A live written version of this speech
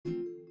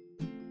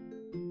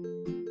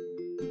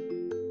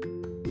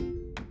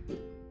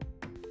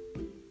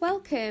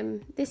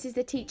Welcome. This is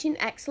the Teaching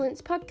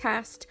Excellence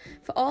podcast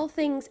for all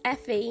things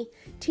FE,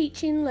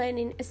 teaching,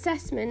 learning,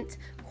 assessment,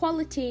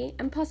 quality,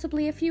 and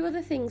possibly a few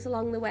other things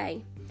along the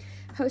way.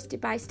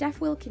 Hosted by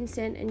Steph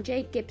Wilkinson and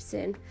Jade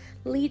Gibson,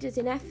 leaders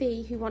in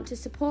FE who want to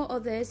support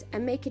others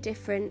and make a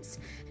difference,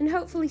 and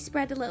hopefully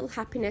spread a little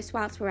happiness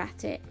whilst we're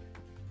at it.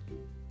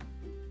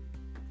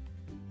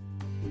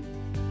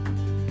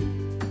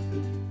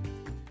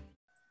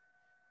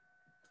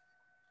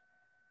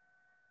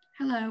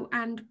 Hello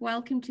and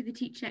welcome to the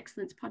Teaching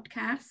Excellence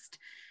podcast.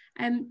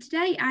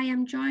 Today I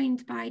am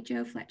joined by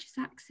Jo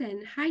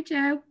Fletcher-Saxon. Hi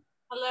Jo.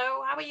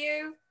 Hello, how are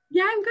you?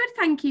 Yeah, I'm good,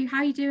 thank you. How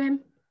are you doing?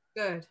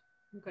 Good,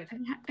 I'm good.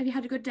 Have you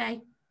had a good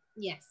day?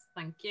 Yes,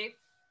 thank you.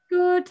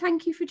 Good,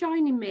 thank you for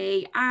joining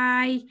me.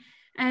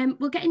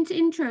 We'll get into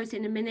intros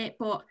in a minute,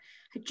 but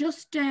I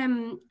just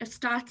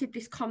started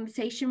this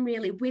conversation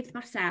really with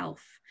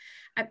myself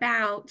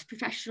about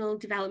professional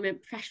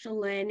development,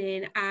 professional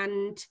learning,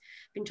 and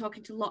been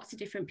talking to lots of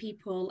different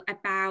people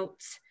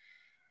about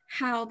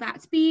how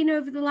that's been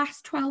over the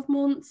last 12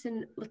 months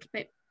and a little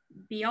bit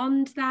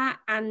beyond that,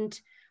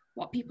 and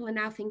what people are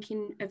now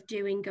thinking of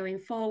doing going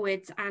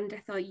forwards. And I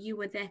thought you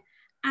were the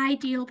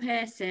ideal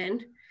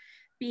person,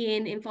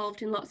 being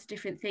involved in lots of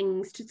different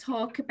things, to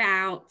talk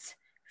about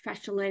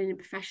professional learning and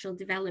professional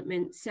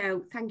development.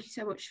 So thank you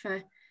so much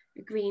for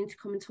agreeing to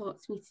come and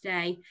talk to me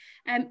today.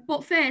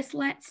 But first,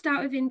 let's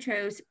start with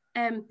intros.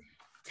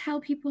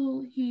 Tell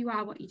people who you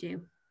are, what you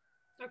do.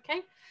 Okay,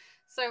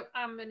 so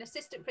I'm an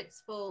assistant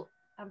principal.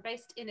 I'm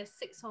based in a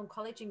sixth form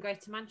college in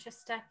Greater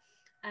Manchester.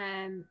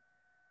 I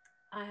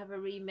have a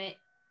remit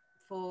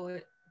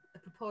for a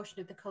proportion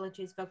of the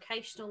college's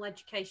vocational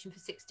education for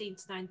 16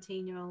 to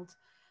 19-year-olds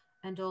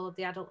and all of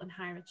the adult and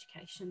higher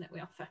education that we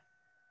offer.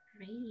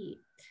 Great.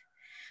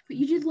 But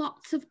you do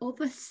lots of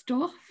other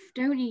stuff,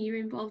 don't you?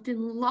 You're involved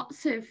in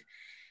lots of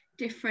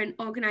different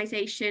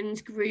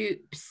organisations,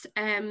 groups.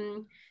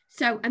 And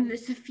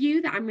there's a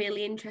few that I'm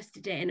really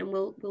interested in, and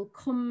we'll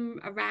come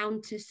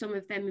around to some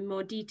of them in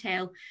more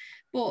detail.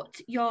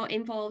 But you're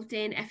involved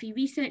in FE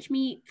Research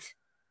Meet.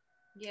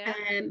 Yeah.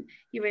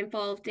 You're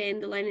involved in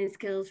the Learning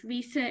Skills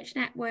Research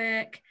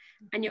Network,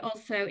 and you're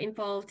also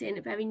involved in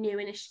a very new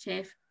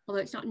initiative,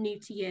 although it's not new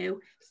to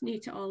you, it's new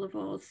to all of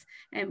us,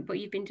 but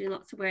you've been doing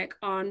lots of work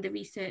on the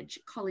Research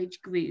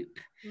College Group.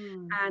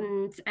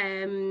 And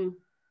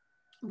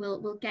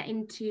we'll get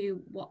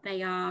into what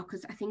they are,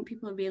 because I think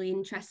people are really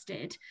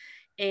interested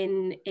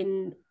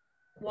in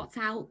what's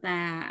out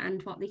there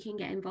and what they can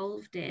get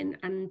involved in,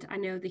 and I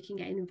know they can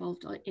get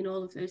involved in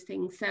all of those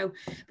things. But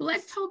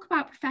let's talk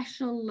about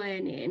professional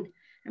learning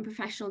and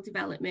professional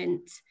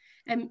development.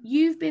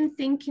 You've been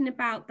thinking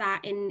about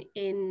that in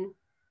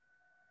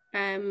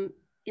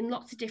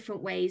lots of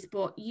different ways,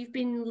 but you've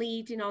been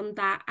leading on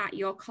that at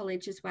your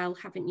college as well,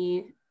 haven't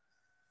you?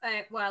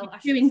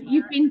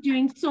 You've been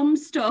doing some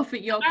stuff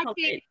at your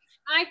college.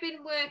 I've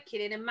been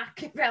working in a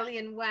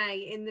Machiavellian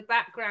way in the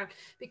background,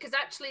 because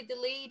actually the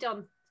lead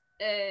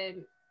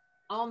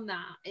on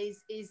that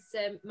is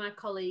my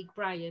colleague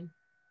Brian.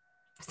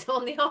 So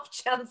on the off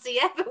chance he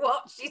ever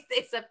watches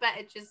this, I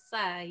better just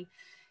say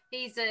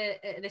he's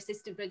an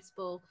assistant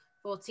principal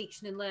for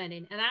teaching and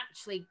learning, and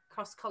actually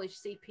cross-college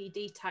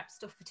CPD type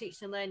stuff for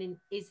teaching and learning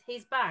is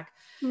his bag.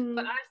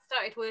 But I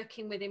started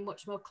working with him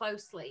much more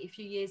closely a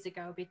few years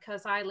ago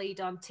because I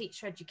lead on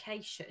teacher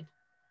education,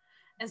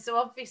 and so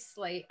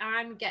obviously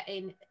I'm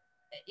getting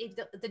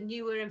the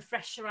newer and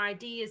fresher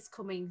ideas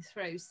coming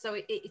through, so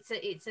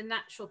it's a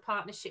natural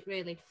partnership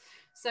really.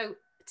 So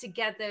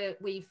together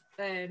we've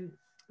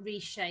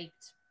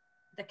reshaped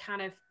the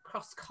kind of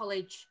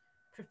cross-college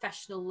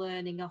professional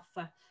learning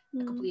offer.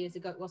 A couple of years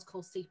ago it was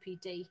called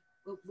CPD.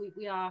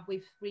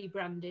 We've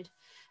rebranded.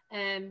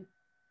 So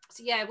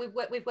yeah, we've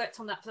worked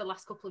on that for the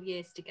last couple of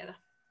years together.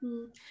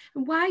 And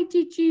why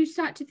did you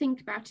start to think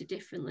about it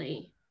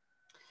differently?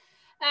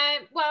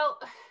 A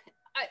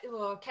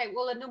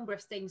number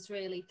of things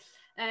really.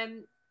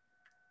 The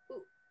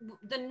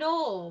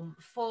norm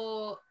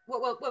for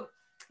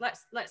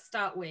let's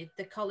start with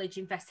the college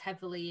invests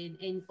heavily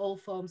in all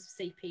forms of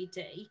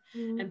CPD,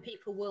 and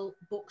people will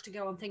book to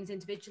go on things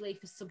individually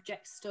for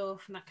subject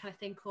stuff and that kind of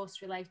thing,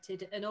 course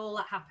related, and all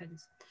that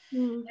happens.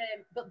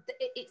 But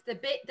it's the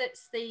bit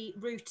that's the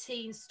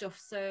routine stuff.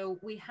 So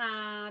we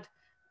had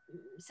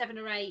 7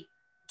 or 8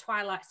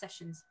 twilight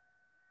sessions,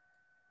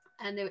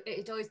 and it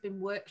had always been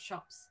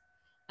workshops,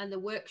 and the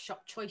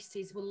workshop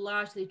choices were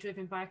largely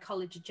driven by a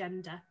college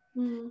agenda.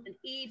 And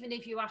even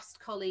if you asked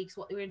colleagues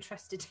what they were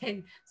interested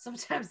in,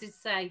 sometimes they'd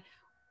say,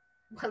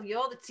 well,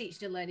 you're the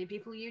teaching and learning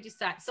people, you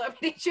decide. So I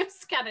mean, it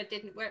just kind of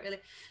didn't work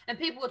really. And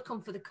people would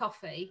come for the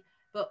coffee,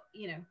 but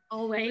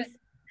always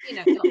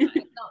not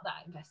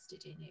that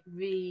invested in it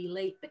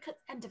really, because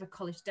end of a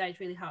college day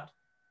is really hard.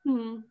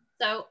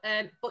 So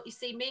but you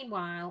see,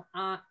 meanwhile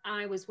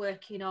I was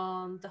working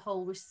on the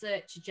whole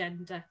research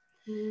agenda,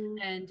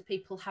 and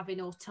people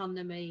having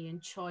autonomy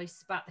and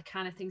choice about the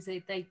kind of things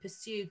they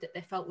pursued that they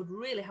felt would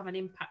really have an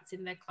impact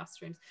in their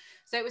classrooms.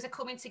 So it was a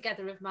coming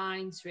together of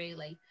minds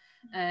really.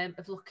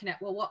 of looking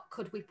at, well, what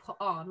could we put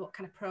on? What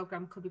kind of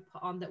program could we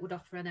put on that would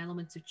offer an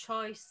element of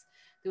choice?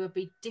 There would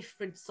be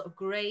different sort of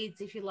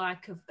grades, if you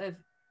like, of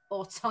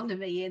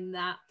autonomy in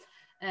that.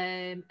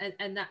 And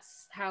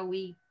that's how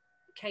we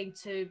came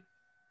to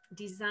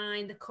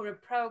design the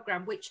current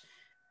program, which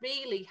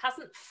really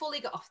hasn't fully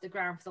got off the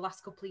ground for the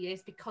last couple of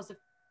years because of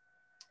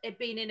it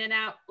being in and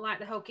out like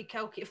the hokey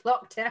cokey of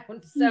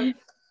lockdown. So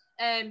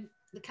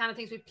the kind of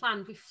things we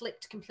planned, we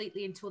flipped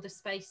completely into other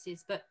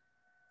spaces, but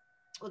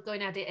we're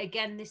going at it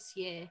again this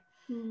year.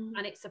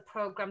 And it's a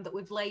program that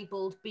we've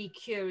labeled Be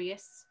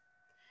Curious.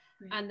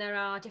 And there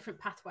are different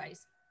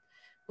pathways.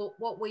 But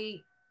what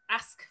we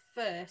ask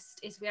first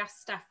is we ask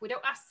staff, we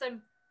don't ask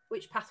them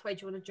which pathway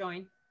do you want to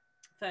join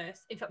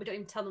first. In fact, we don't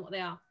even tell them what they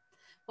are.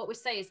 What we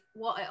say is,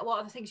 what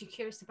are the things you're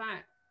curious about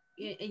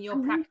in your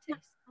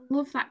practice? I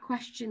love that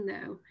question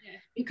though,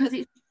 because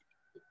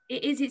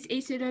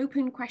it's an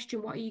open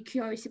question. What are you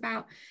curious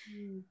about?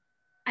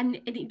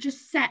 And it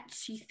just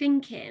sets you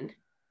thinking.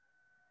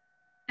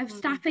 Have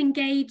staff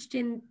engaged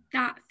in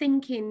that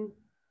thinking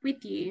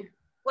with you?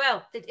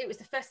 Well, it was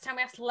the first time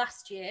we asked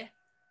last year,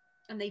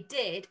 and they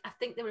did. I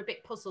think they were a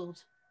bit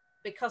puzzled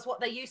because what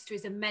they're used to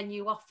is a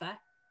menu offer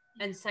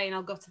and saying,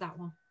 I'll go to that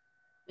one.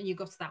 And you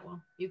go to that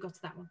one, you go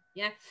to that one.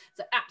 Yeah.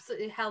 So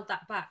absolutely held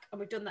that back. And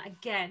we've done that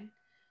again,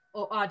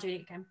 or are doing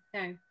it again.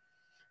 No.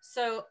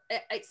 So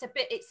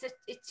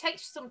it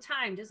takes some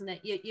time, doesn't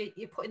it?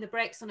 You're putting the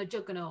brakes on a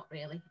juggernaut,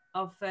 really,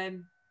 of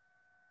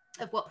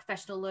what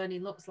professional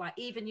learning looks like,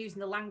 even using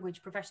the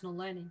language professional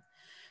learning.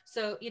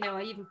 So, you know,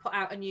 I even put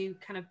out a new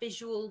kind of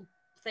visual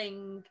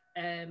thing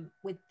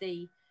with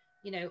the,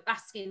 you know,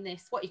 asking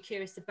this, what you're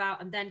curious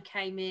about, and then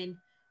came in,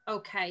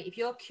 okay, if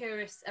you're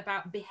curious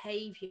about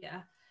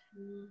behaviour,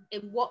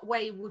 in what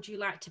way would you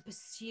like to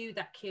pursue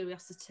that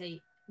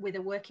curiosity?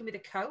 Whether working with a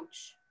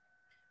coach,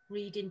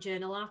 reading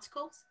journal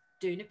articles,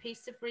 doing a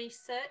piece of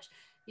research,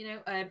 you know,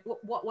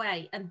 what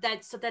way? And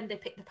then they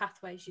pick the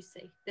pathways, you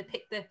see. They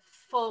pick the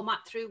format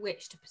through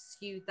which to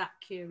pursue that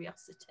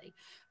curiosity,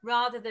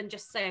 rather than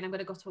just saying, I'm going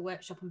to go to a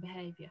workshop on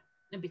behaviour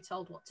and be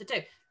told what to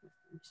do,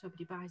 which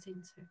nobody buys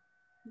into.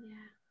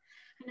 Yeah,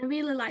 and I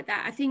really like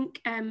that. I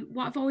think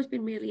what I've always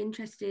been really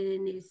interested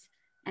in is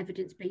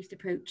evidence-based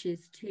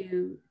approaches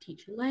to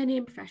teacher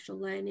learning, professional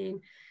learning,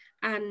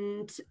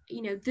 and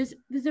you know, there's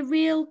a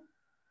real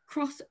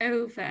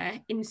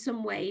crossover in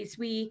some ways.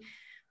 We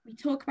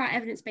talk about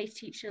evidence-based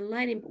teaching and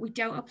learning, but we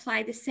don't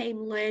apply the same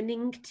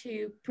learning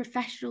to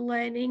professional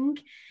learning.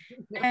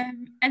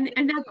 And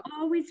I've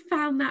always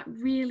found that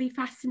really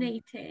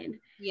fascinating.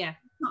 Yeah.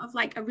 Sort of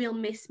like a real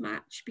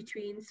mismatch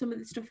between some of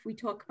the stuff we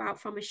talk about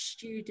from a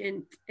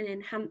student and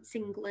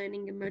enhancing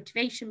learning and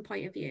motivation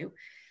point of view,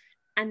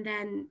 and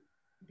then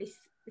this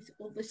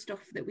other stuff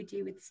that we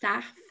do with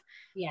staff.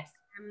 Yes.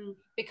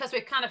 Because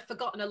we've kind of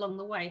forgotten along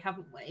the way,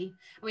 haven't we?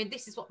 I mean,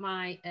 this is what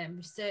my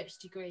research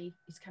degree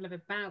is kind of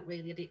about,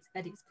 really,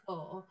 at its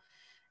core.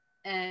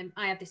 I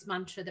have this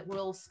mantra that we're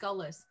all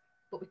scholars,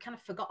 but we've kind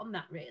of forgotten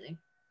that, really.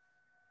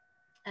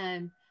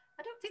 I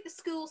don't think the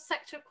school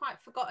sector have quite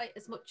forgot it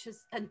as much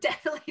as, and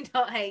definitely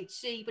not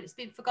HE, but it's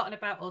been forgotten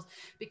about us,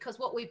 because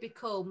what we've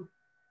become,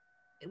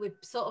 we've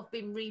sort of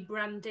been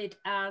rebranded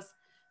as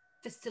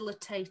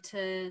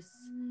facilitators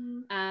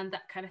and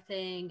that kind of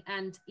thing,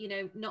 and you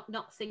know,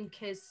 not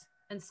thinkers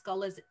and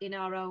scholars in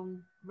our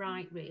own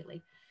right,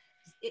 really.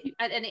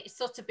 And it's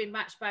sort of been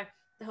matched by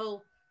the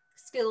whole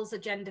skills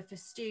agenda for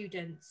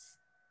students,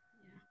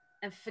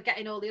 and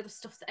forgetting all the other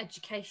stuff that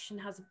education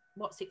has.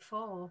 What's it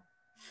for?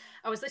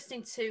 I was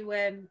listening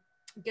to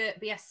Gert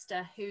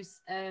Biester,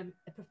 who's a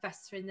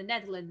professor in the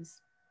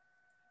Netherlands,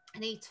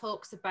 and he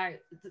talks about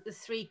the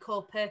three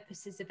core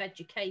purposes of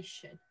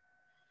education.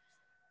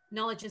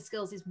 Knowledge and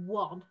skills is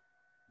one.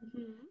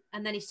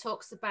 And then he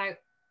talks about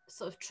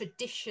sort of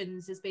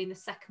traditions as being the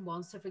second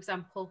one. So, for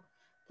example,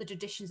 the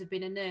traditions of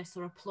being a nurse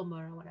or a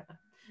plumber or whatever.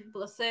 But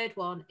the third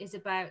one is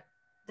about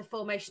the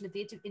formation of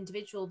the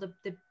individual, the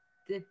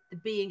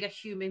being a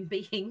human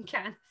being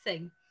kind of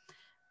thing.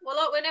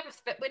 Well, we never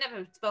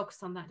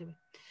focus on that, do we?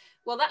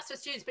 Well, that's for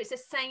students, but it's the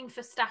same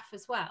for staff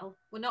as well.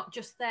 We're not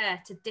just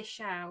there to dish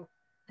out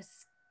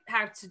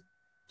how to,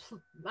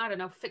 I don't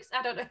know,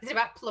 it's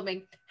about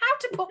plumbing, how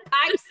to put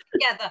pipes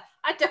together.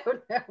 I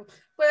don't know.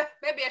 Well,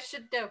 maybe I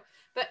should know.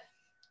 But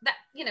that,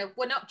 you know,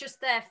 we're not just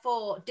there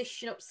for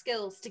dishing up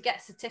skills to get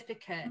a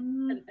certificate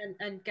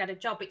and get a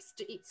job.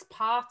 It's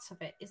part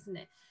of it, isn't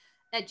it?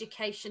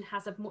 Education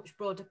has a much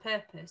broader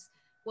purpose.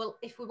 Well,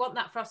 if we want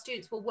that for our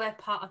students, well, we're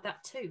part of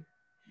that too.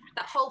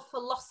 That whole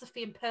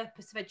philosophy and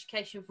purpose of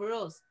education for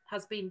us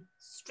has been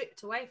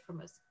stripped away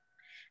from us.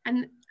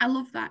 And I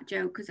love that,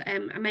 Jo, because I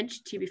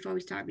mentioned to you before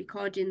we start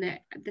recording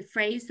that the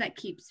phrase that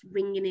keeps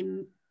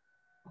coming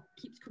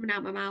out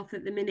of my mouth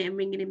at the minute and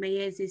ringing in my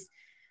ears is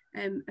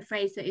a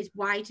phrase that is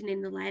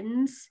widening the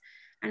lens.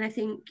 And I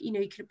think, you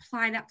know, you can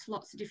apply that to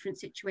lots of different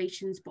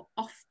situations, but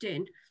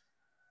often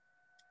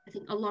I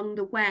think along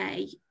the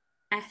way,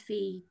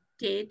 FE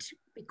did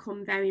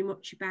become very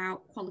much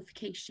about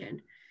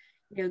qualification.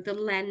 You know, the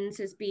lens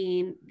has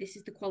been, this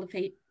is the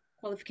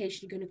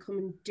qualification you're going to come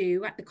and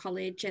do at the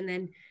college, and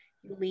then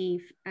you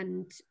leave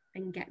and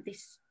get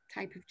this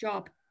type of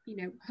job, you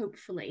know,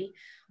 hopefully,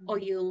 or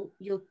you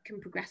can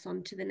progress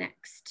on to the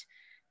next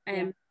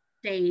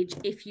stage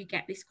if you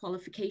get this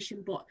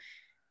qualification. But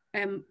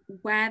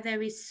where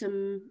there is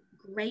some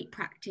great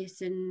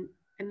practice and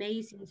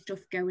amazing stuff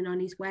going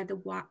on is where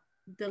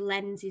the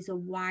lens is a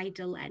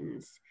wider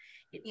lens.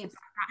 It's about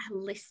that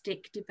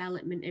holistic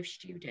development of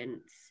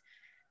students.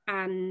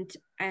 And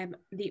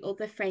the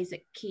other phrase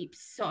that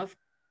keeps sort of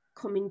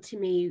coming to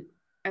me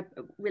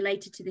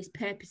related to this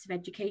purpose of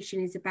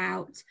education is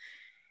about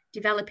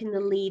developing the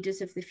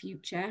leaders of the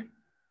future.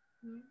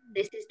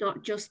 This is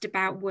not just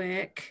about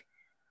work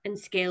and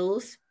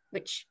skills,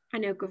 which I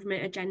know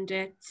government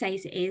agenda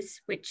says it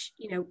is, which,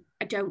 you know,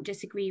 I don't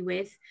disagree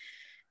with.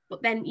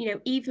 But then, you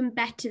know, even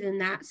better than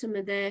that, some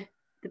of the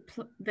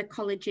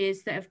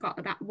colleges that have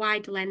got that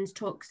wide lens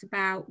talks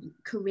about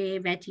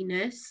career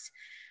readiness.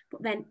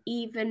 But then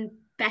even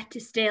better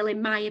still,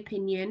 in my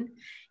opinion,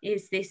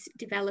 is this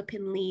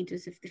developing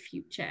leaders of the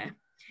future.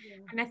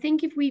 And I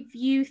think if we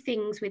view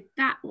things with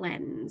that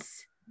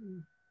lens,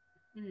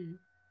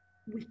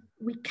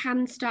 we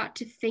can start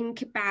to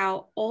think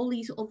about all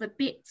these other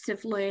bits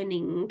of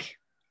learning.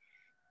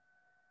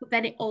 But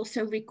then it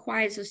also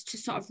requires us to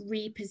sort of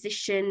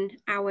reposition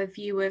our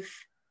view of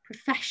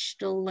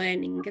professional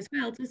learning as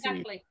well, doesn't it?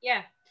 Exactly,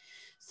 yeah.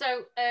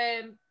 So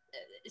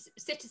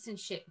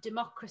citizenship,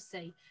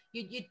 democracy,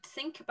 you'd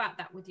think about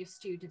that with your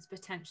students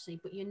potentially,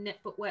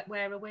 but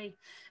where are we?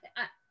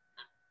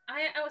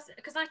 I was,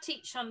 because I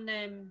teach on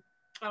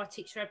our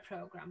teacher ed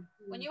program.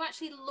 When you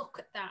actually look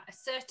at that, a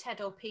Cert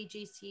Ed or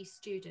PGCE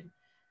student,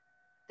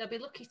 they'll be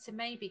lucky to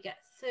maybe get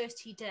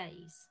 30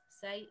 days,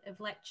 say, of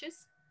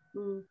lectures,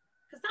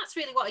 because that's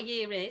really what a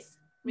year is.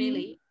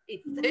 Really,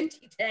 it's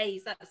 30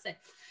 days. That's it.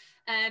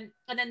 And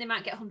then they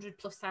might get 100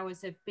 plus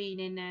hours of being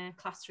in a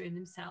classroom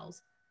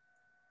themselves.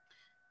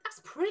 That's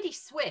pretty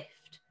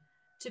swift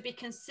to be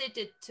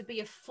considered to be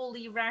a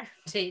fully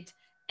rounded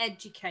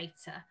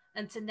educator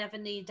and to never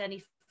need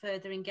any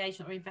further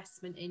engagement or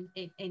investment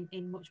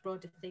in much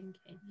broader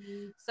thinking.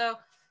 So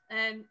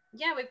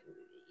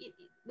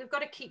we've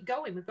got to keep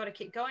going. We've got to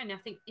keep going. I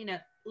think, you know,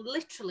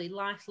 literally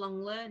lifelong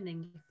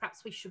learning.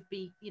 Perhaps we should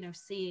be, you know,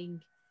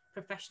 seeing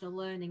professional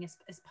learning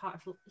as part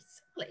of,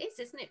 well, it is,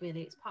 isn't it,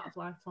 really? It's part of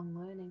lifelong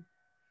learning.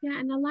 Yeah,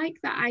 and I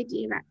like that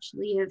idea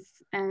actually of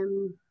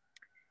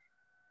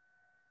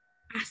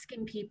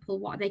asking people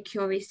what they're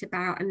curious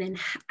about, and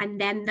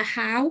then the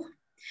how,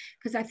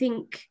 because I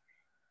think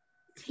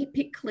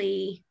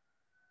typically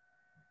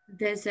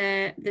there's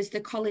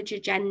the college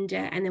agenda,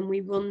 and then we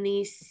run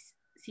these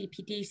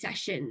CPD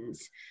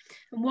sessions,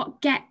 and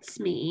what gets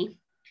me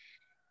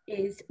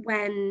is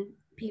when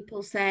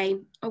people say,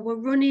 oh, we're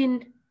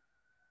running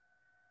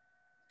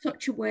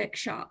such a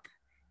workshop,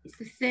 it's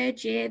the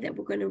 3rd year that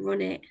we're going to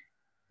run it.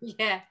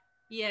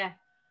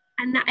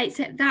 And that it's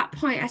at that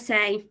point I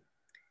say,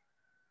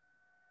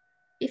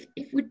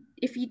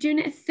 if you're doing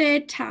it a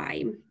 3rd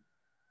time,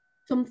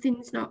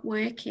 something's not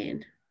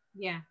working.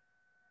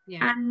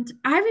 And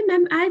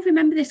I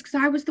remember this because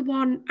I was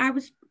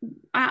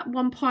at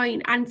one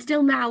point, and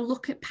still now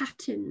look at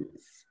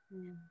patterns.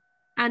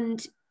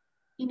 And,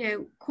 you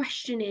know,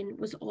 questioning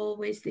was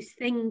always this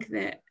thing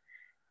that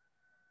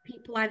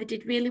people either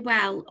did really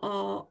well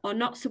or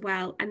not so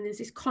well, and there's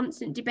this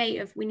constant debate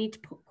of we need to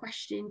put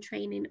questioning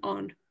training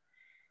on.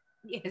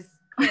 Yes.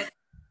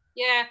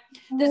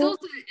 There's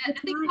also, I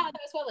think part of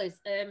that as well is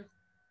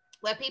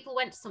where people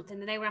went to something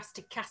and they were asked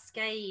to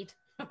cascade.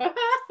 Nobody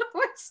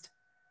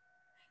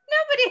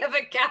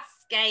ever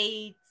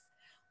cascades.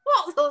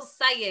 What they'll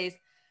say is,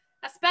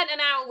 I spent an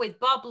hour with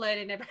Bob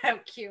learning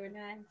about Q&A.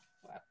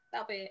 Well,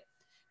 that'll be it.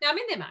 No, I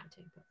mean, they might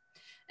do, but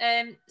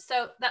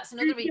so that's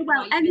another reason.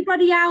 Well,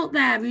 anybody out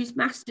there who's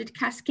mastered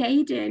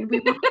cascading,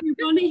 we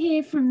want to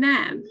hear from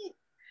them.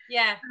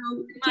 Yeah,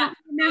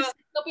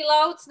 there'll be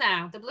loads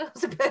now. There'll be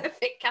loads of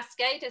perfect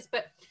cascaders,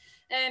 but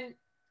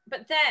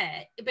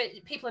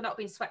people are not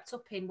being swept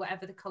up in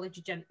whatever the college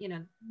agenda. You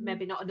know,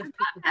 maybe not enough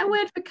people. A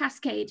word for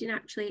cascading,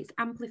 actually, it's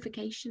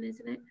amplification,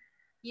 isn't it?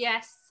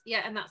 Yes,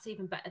 yeah, and that's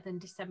even better than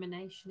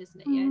dissemination,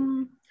 isn't it?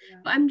 Yeah.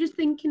 But I'm just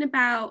thinking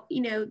about,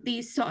 you know,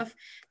 these sort of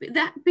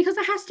that, because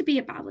there has to be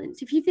a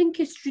balance. If you think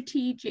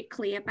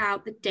strategically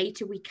about the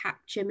data we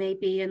capture,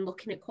 maybe, and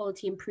looking at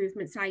quality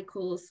improvement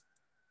cycles,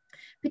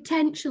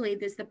 potentially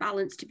there's the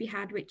balance to be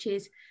had, which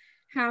is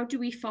how do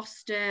we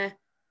foster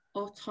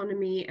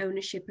autonomy,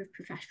 ownership of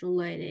professional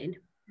learning,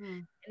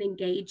 and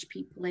engage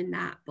people in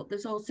that. But there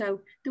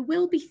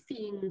will be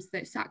themes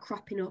that start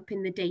cropping up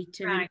in the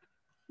data. Right. And,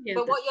 you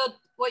know, but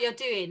what you're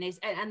doing is,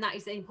 and that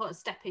is the important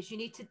step, is you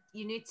need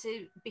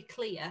to be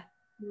clear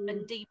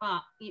and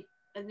demark. And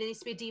there needs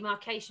to be a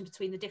demarcation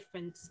between the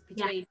difference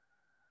between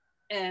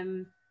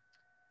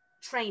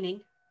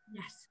training,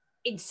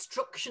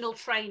 instructional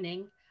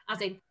training,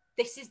 as in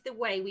this is the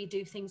way we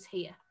do things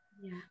here.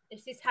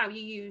 This is how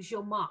you use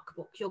your mark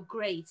book, your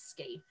grade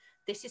scheme.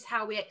 This is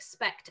how we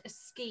expect a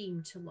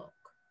scheme to look.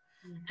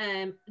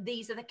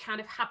 These are the kind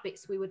of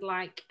habits we would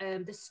like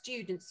the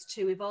students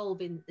to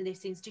evolve in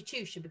this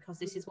institution, because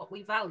this is what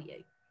we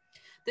value.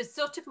 There's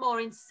sort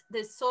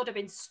of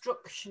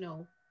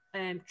instructional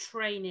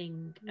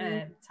training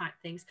type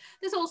things.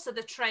 There's also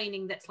the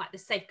training that's like the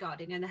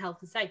safeguarding and the health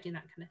and safety and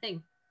that kind of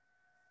thing.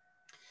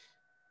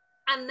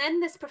 And then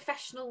there's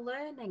professional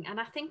learning, and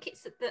I think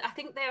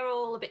they're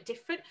all a bit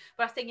different,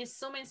 but I think in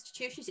some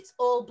institutions it's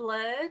all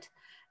blurred.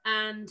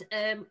 And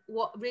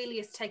what really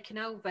has taken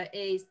over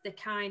is the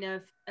kind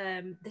of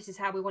this is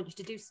how we want you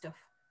to do stuff,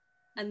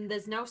 and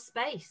there's no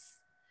space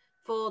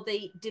for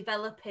the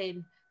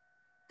developing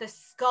the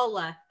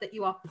scholar that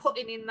you are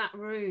putting in that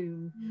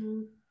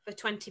room for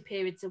 20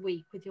 periods a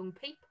week with young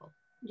people.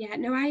 Yeah,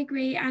 no, I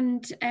agree.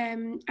 And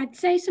I'd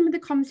say some of the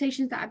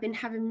conversations that I've been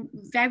having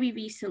very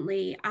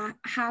recently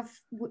have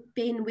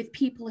been with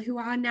people who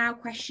are now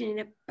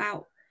questioning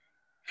about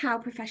how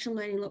professional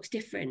learning looks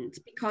different,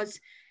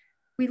 because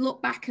we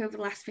look back over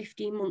the last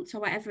 15 months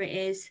or whatever it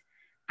is,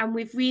 and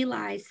we've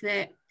realised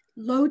that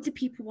loads of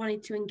people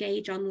wanted to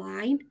engage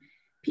online.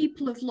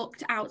 People have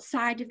looked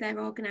outside of their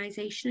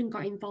organisation and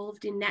got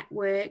involved in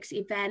networks,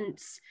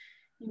 events,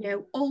 you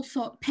know, all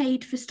sort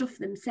paid for stuff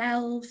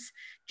themselves,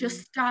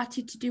 just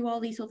started to do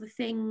all these other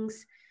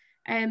things.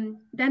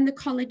 Then the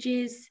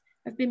colleges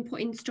have been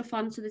putting stuff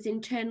on, so there's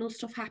internal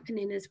stuff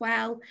happening as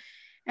well.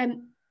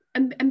 And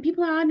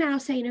people are now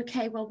saying,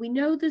 okay, well, we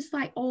know there's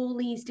like all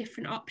these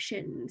different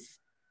options,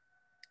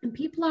 and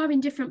people are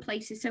in different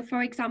places. So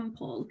for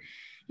example,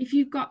 if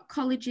you've got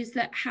colleges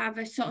that have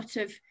a sort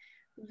of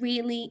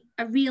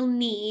a real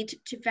need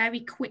to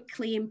very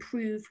quickly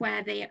improve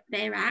where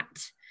they're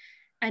at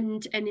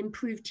and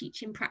improve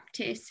teaching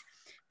practice,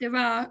 there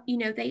are, you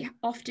know, they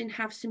often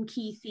have some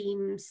key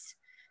themes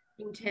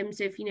in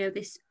terms of, you know,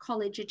 this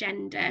college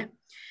agenda.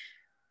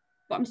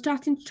 But I'm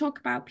starting to talk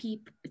about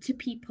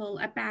people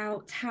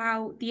about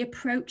how the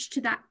approach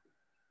to that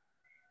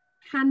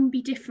can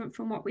be different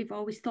from what we've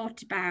always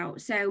thought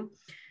about. So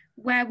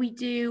where we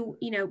do,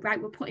 you know,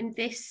 right, we're putting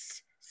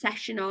this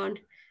session on,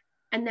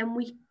 and then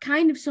we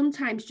kind of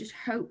sometimes just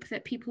hope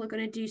that people are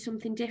going to do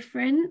something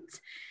different.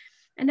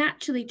 And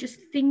actually just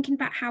thinking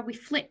about how we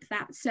flip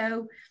that.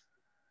 So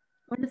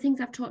one of the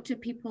things I've talked to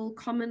people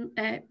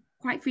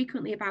quite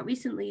frequently about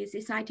recently is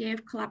this idea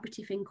of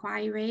collaborative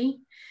inquiry.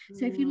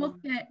 So if you look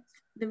at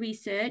the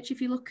research,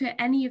 if you look at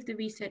any of the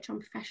research on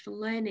professional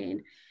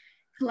learning,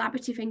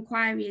 collaborative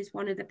inquiry is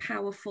one of the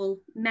powerful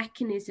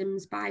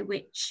mechanisms by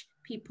which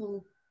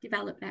people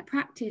develop their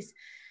practice.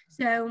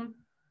 So,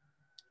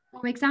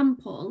 for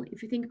example,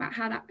 if you think about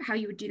how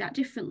you would do that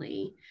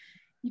differently,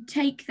 you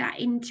take that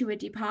into a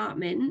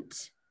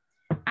department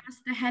as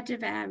the head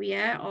of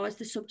area or as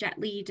the subject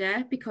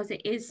leader, because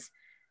it is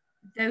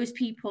those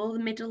people, the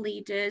middle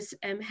leaders,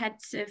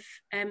 heads of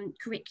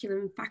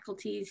curriculum,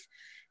 faculties,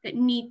 that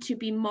need to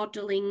be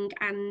modelling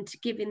and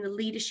giving the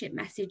leadership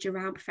message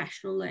around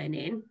professional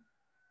learning.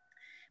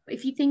 But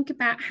if you think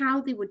about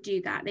how they would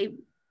do that,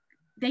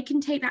 they can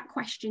take that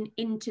question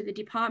into the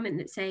department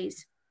that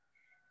says,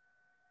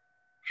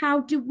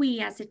 how do we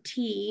as a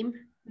team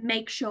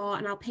make sure,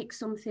 and I'll pick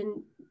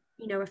something,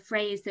 you know, a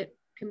phrase that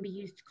can be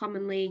used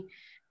commonly,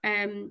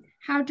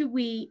 how do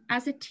we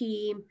as a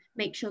team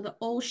make sure that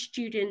all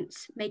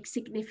students make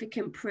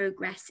significant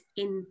progress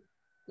in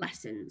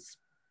lessons?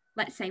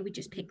 Let's say we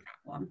just pick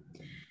that one.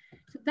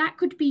 So that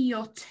could be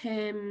your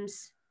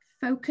term's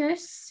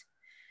focus.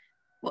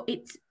 But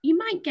you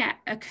might get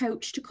a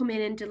coach to come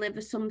in and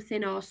deliver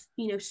something, or,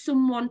 you know,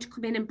 someone to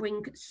come in and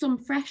bring some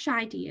fresh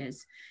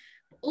ideas.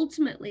 But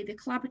ultimately, the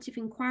collaborative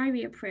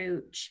inquiry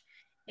approach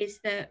is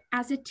that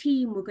as a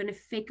team, we're going to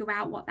figure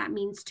out what that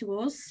means to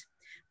us,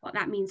 what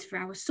that means for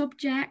our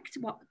subject,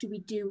 what do we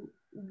do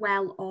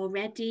well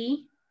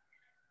already,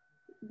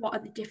 what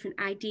are the different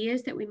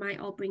ideas that we might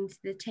all bring to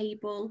the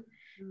table.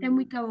 Then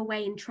we go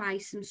away and try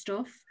some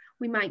stuff.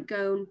 We might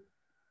go and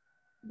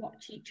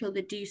watch each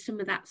other do some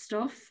of that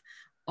stuff,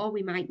 or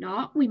we might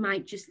not. We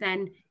might just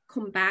then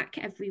come back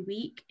every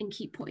week and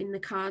keep putting the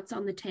cards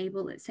on the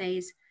table that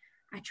says,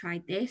 I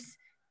tried this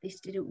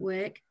didn't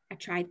work, I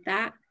tried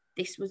that,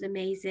 this was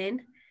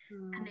amazing.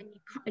 And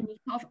then you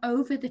sort of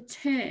over the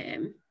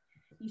term,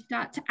 you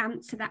start to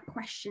answer that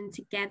question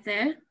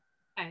together.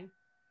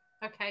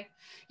 Okay.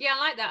 Yeah, I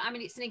like that. I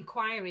mean, it's an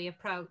inquiry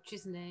approach,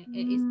 isn't it?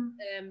 It is,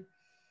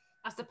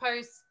 I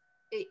suppose,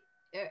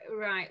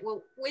 right.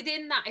 Well,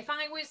 within that, if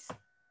I was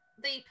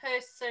the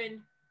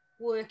person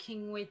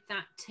working with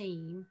that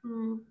team,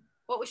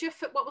 what was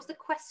the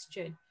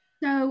question?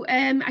 So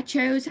I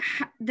chose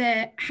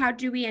how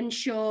do we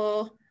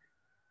ensure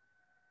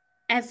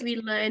every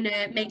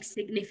learner makes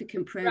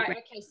significant progress? Right,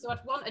 okay, so I'd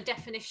want a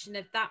definition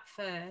of that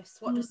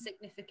first. What does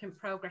significant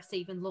progress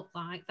even look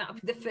like? That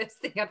would be the first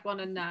thing I'd want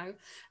to know.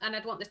 And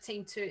I'd want the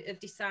team to have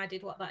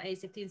decided what that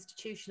is. If the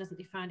institution hasn't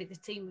defined it, the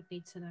team would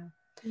need to know.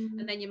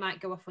 And then you might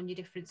go off on your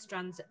different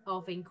strands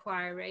of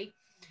inquiry.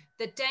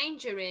 The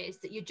danger is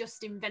that you're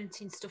just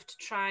inventing stuff to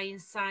try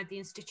inside the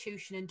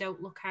institution and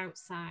don't look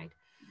outside.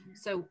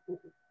 So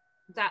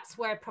that's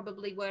where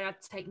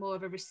I'd take more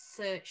of a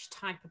research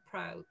type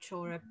approach,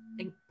 or a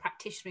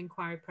practitioner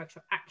inquiry approach,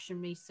 or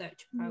action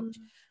research approach,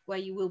 where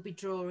you will be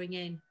drawing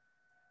in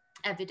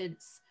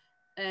evidence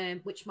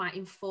which might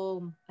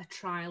inform a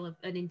trial of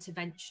an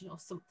intervention or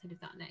something of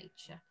that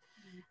nature.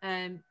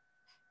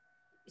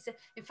 So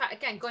in fact,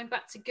 again, going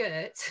back to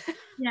Gert,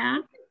 yeah,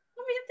 I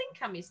think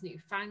I'm his new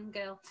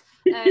fangirl.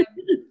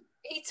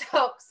 He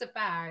talks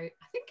about, I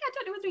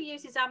don't know whether he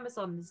uses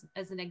Amazon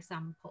as an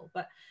example,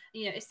 but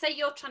you know, say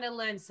you're trying to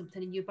learn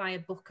something and you buy a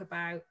book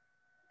about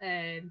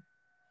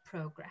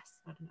progress,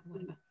 I don't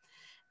know,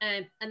 whatever,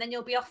 and then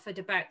you'll be offered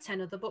about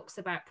 10 other books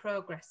about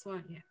progress,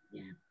 won't you?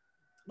 Yeah.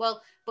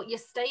 Well, but you're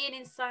staying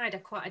inside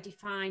quite a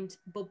defined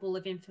bubble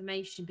of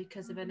information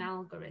because of an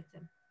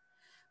algorithm.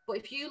 But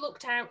if you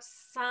looked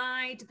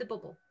outside the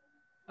bubble,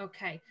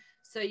 okay,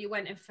 so you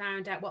went and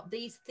found out what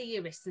these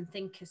theorists and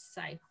thinkers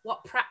say,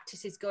 what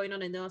practice is going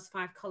on in those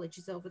 5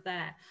 colleges over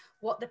there,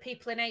 what the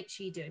people in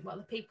HE doing, what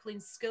the people in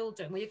school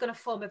doing, well, you're going to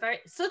form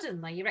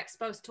suddenly you're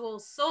exposed to all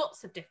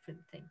sorts of different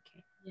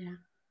thinking. Yeah.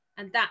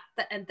 And there's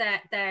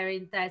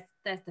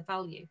the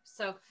value.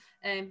 So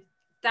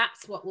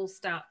that's what will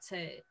start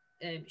to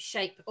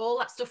shape all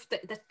that stuff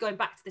that going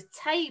back to the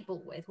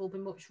table with will be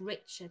much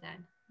richer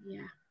then.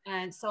 Yeah.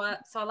 And so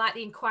I like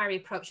the inquiry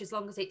approach, as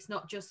long as it's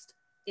not just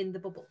in the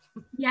bubble.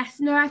 Yes,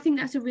 no, I think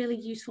that's a really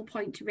useful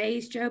point to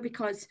raise, Jo,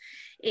 because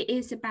it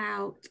is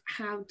about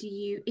how do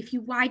you, if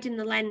you widen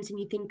the lens and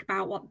you think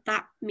about what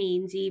that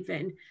means,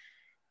 even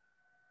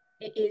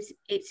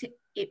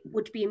it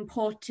would be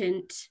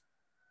important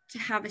to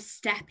have a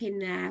step in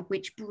there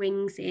which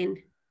brings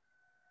in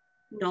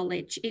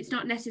knowledge. It's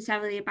not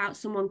necessarily about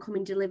someone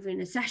coming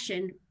delivering a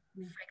session,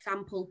 for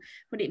example,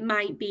 but it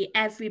might be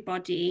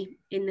everybody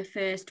in the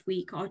first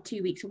week or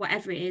 2 weeks or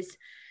whatever it is,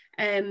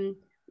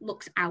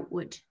 looks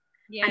outward,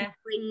 and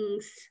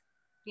brings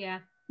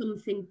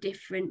something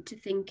different to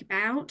think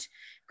about.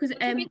 Because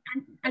I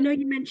know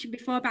you mentioned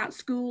before about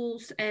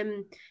schools,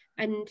 and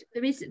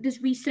there's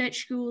research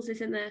schools,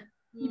 isn't there?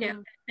 You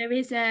know, there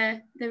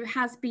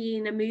has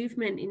been a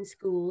movement in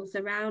schools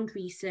around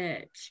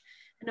research,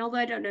 and although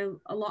I don't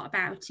know a lot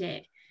about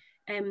it,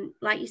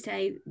 like you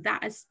say,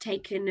 that has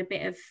taken a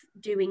bit of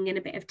doing and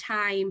a bit of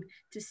time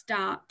to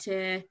start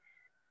to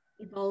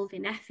evolve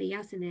in FE,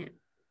 hasn't it?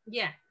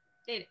 Yeah,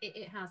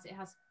 it has.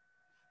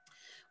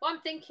 What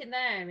I'm thinking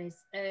there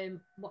is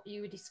what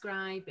you were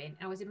describing.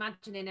 I was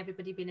imagining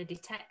everybody being a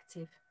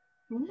detective.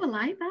 Oh, I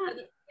like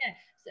that. Yeah,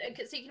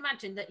 so you can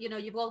imagine that, you know,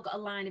 you've all got a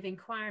line of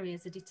inquiry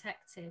as a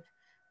detective.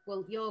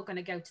 Well, you're going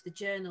to go to the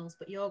journals,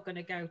 but you're going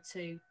to go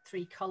to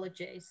 3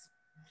 colleges.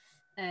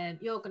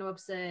 You're going to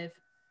observe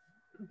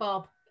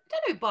Bob. I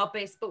don't know who Bob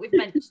is, but we've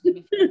mentioned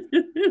him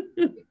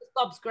because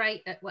Bob's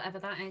great at whatever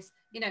that is,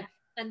 you know.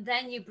 And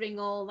then you bring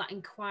all that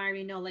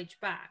inquiry knowledge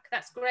back.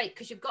 That's great,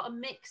 because you've got a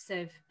mix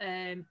of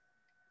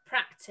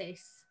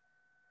practice,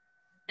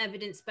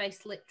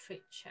 evidence-based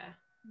literature,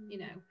 you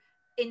know,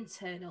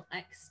 internal,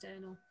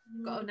 external.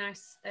 Got a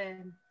nice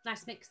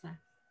mix there.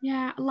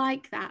 Yeah, I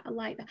like that.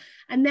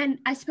 And then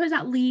I suppose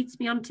that leads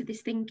me on to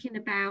this thinking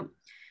about,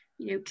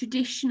 you know,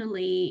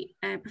 traditionally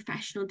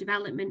professional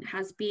development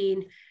has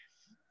been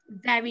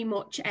very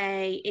much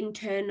a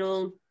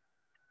internal,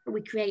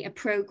 we create a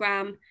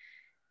program,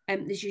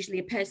 there's usually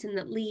a person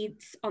that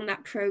leads on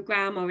that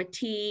program or a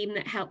team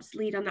that helps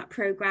lead on that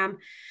program.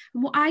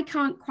 And what I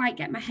can't quite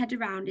get my head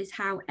around is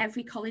how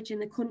every college in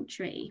the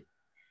country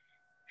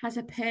has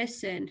a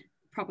person,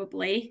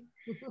 probably,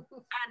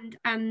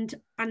 and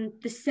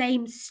the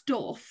same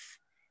stuff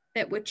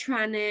that we're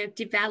trying to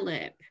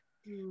develop.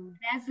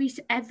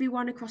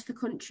 Everyone across the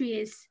country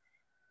is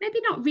maybe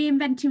not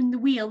reinventing the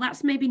wheel,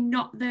 that's maybe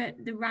not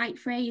the right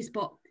phrase,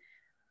 but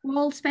we're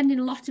all spending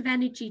a lot of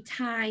energy,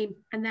 time,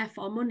 and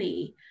therefore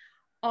money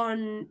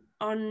on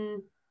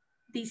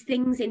these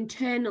things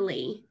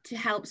internally to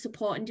help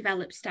support and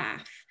develop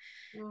staff.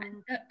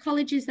 And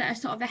colleges that are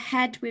sort of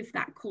ahead with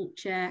that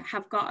culture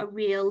have got a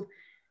real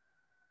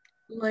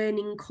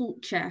learning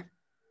culture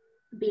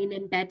being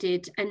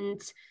embedded,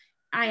 and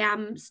I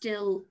am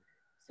still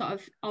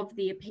sort of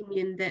the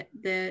opinion that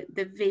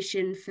the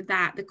vision for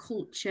that, the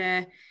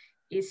culture,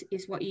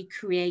 is what you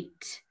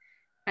create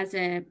as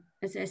a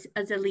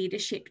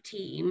leadership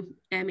team.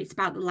 It's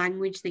about the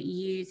language that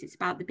you use, it's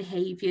about the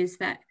behaviours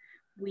that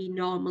we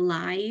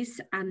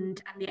normalise,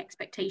 and the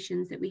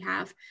expectations that we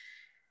have.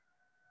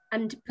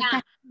 And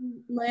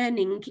professional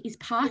learning is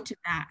part of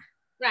that.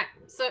 Right.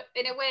 So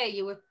in a way,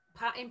 you were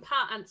in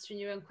part answering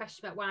your own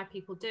question about why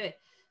people do it.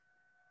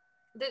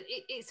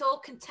 It's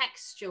all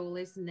contextual,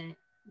 isn't it?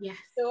 Yes.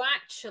 So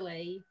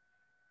actually,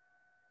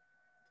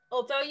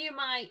 although you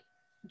might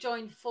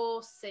join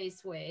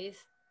forces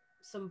with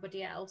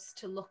somebody else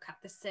to look at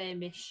the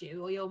same issue,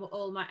 or you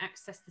all might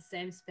access the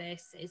same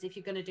spaces if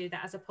you're going to do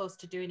that, as opposed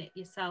to doing it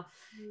yourself,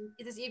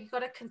 you've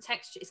got a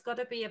contextual, it's got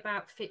to be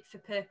about fit for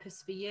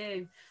purpose for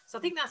you. So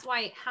I think that's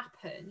why it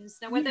happens.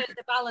 Now, whether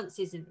the balance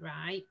isn't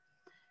right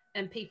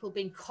and people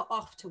being cut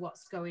off to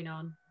what's going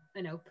on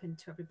and open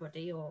to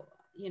everybody, or,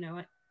 you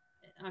know,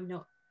 I'm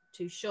not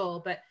too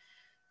sure, but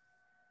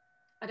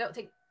I don't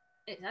think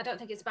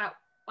it's about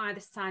either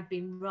side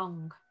being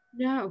wrong.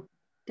 No,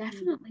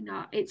 definitely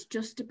not. It's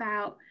just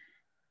about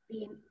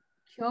being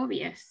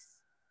curious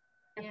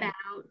about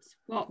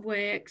what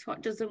works,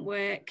 what doesn't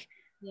work,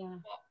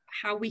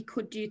 how we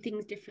could do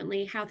things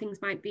differently, how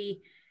things might be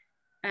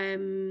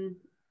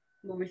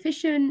more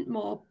efficient,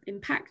 more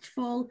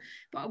impactful.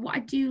 But what I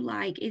do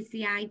like is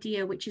the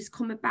idea, which has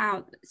come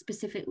about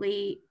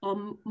specifically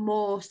or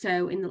more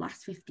so in the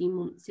last 15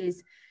 months,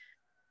 is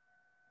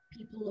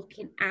people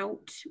looking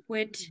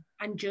outward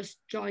and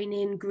just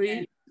joining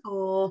groups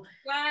or...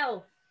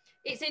 Well,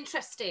 it's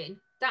interesting.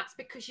 That's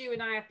because you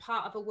and I are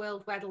part of a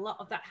world where a lot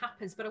of that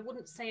happens, but I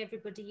wouldn't say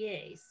everybody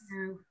is.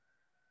 No.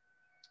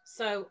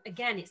 So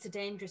again, it's a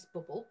dangerous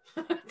bubble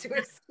to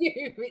assume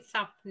it's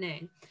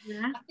happening.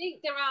 Yeah. I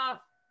think there are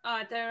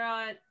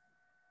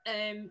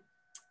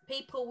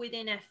people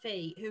within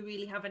FE who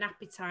really have an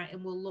appetite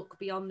and will look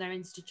beyond their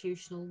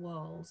institutional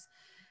walls,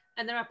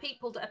 and there are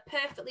people that are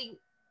perfectly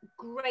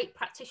great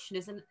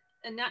practitioners and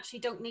actually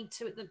don't need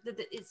to.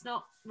 It's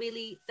not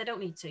really, they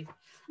don't need to.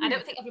 I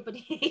don't think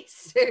everybody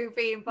needs to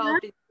be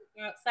involved in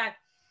outside.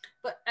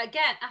 But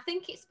again, I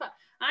think it's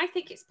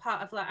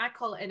part of, like, I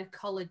call it an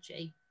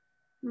ecology.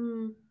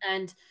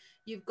 And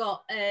you've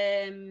got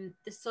the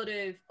sort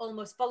of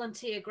almost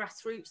volunteer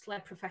grassroots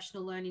led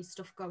professional learning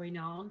stuff going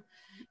on.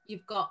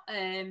 You've got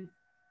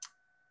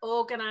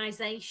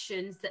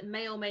organisations that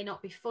may or may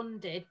not be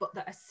funded, but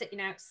that are sitting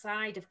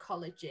outside of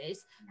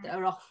colleges that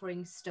are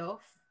offering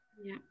stuff,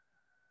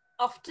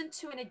 often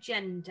to an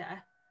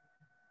agenda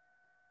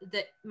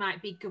that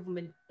might be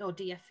government or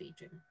DFE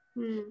driven.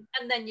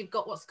 And then you've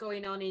got what's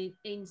going on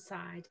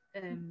inside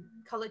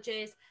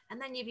colleges, and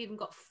then you've even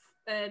got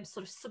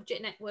sort of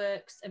subject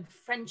networks and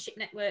friendship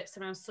networks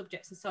around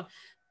subjects and so on.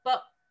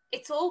 But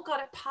it's all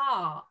got a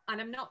part,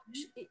 and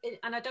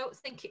I don't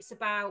think it's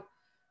about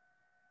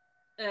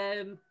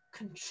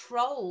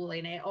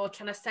controlling it or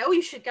trying to say, oh,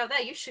 you should go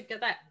there, you should go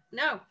there.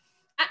 No,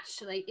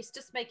 actually, it's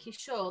just making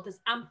sure there's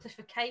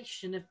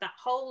amplification of that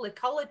whole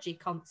ecology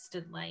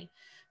constantly,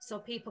 so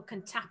people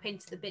can tap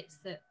into the bits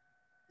that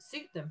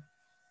suit them.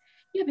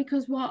 Yeah,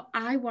 because what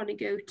I want to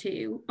go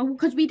to,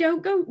 because we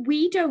don't go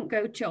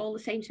to all the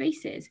same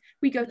spaces.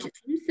 We go to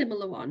some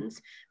similar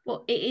ones,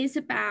 but it is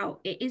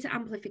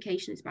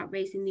amplification. It's about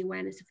raising the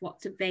awareness of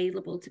what's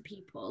available to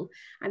people,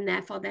 and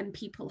therefore then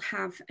people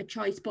have a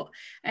choice. But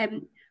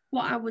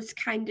what I was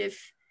kind of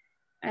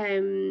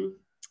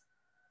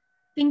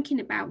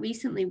thinking about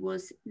recently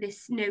was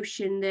this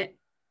notion that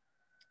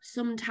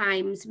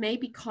sometimes,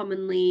 maybe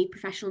commonly,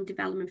 professional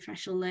development,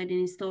 professional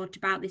learning is thought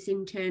about this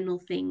internal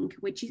thing,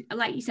 which is,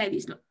 like you said,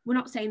 we're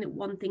not saying that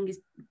one thing is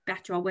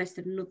better or worse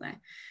than another,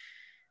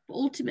 but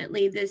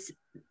ultimately there's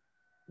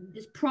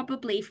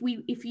probably, if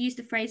we use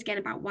the phrase again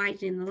about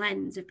widening the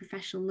lens of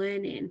professional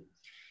learning,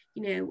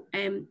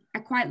 I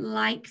quite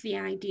like the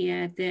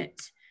idea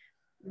that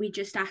we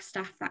just ask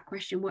staff that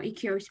question: what are you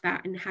curious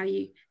about, and how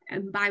you,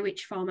 and by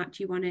which format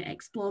do you want to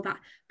explore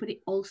that? But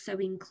it also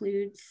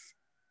includes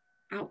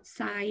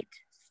outside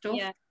stuff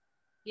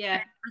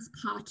as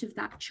part of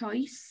that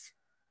choice.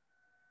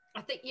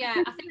 I think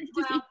well,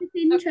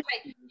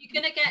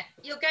 okay,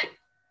 you'll get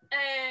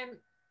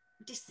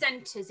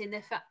dissenters in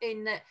the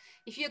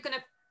if you're going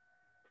to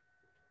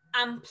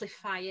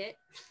amplify it,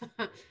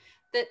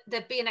 that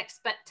there'd be an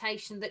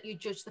expectation that you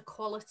judge the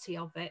quality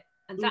of it,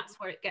 and that's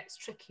where it gets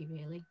tricky,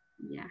 really.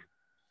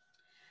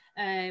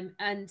 And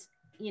and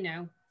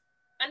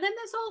then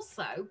there's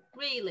also,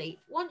 really,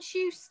 once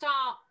you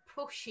start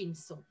pushing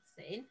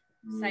something,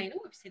 saying, oh,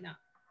 we've seen that,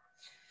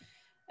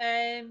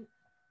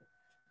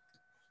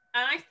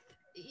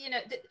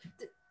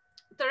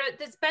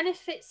 there's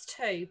benefits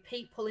to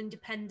people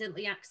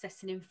independently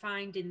accessing and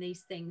finding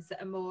these things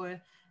that are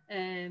more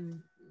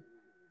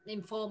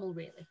informal,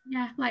 really.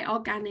 Like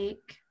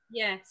organic.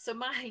 So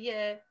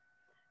my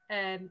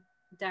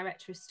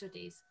director of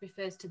studies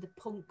refers to the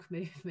punk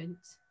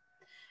movement,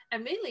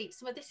 and really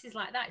some of this is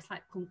like that. It's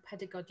like punk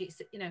pedagogy.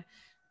 It's,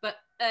 but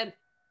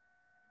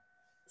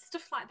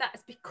stuff like that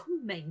has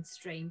become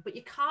mainstream, but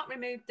you can't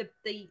remove the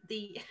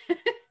the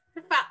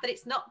fact that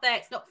it's not there,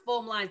 it's not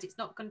formalized, it's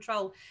not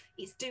controlled,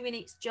 it's doing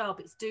its job,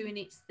 it's doing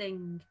its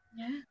thing.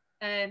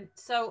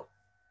 So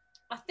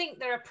I think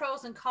there are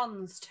pros and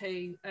cons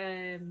to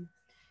in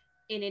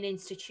an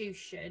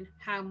institution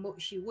how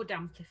much you would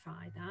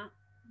amplify that.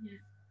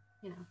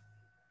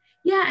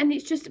 And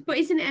it's just, but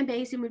isn't it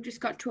amazing, we've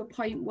just got to a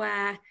point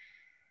where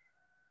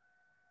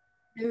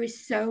there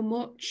is so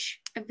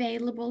much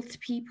available to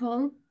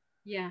people,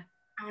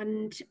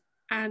 and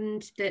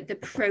the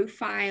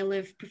profile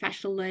of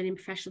professional learning,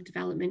 professional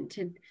development,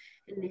 and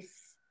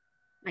this,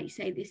 like you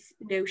say, this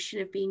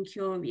notion of being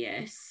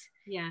curious.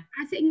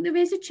 I think there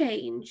is a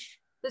change.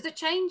 There's a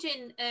change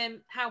in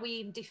how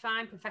we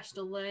define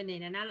professional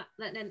learning, and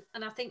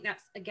I think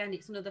that's, again,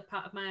 it's another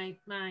part of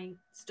my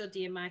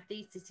study and my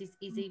thesis is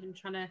even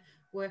trying to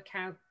work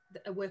out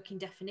a working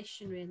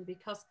definition, really,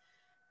 because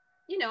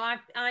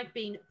I've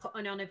been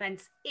putting on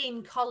events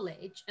in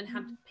college and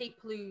had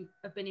people who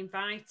have been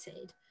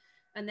invited,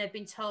 and they've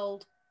been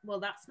told, well,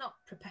 that's not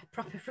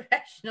proper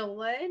professional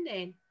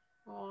learning.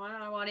 Oh, I don't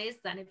know what is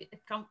then if the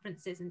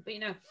conference isn't. But,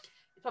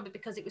 it's probably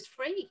because it was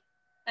free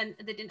and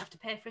they didn't have to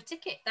pay for a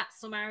ticket. That's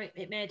somehow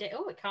it made it,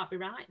 it can't be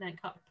right then,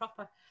 it can't be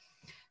proper.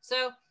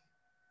 So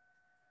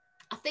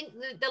I think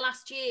the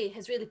last year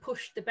has really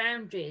pushed the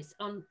boundaries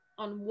on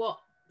what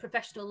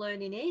professional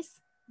learning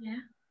is. Yeah.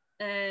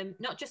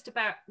 Not just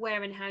about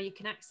where and how you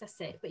can access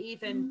it, but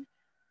even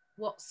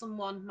what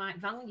someone might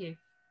value.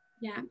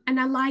 Yeah, and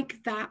I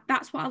like that.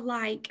 That's what I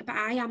like. But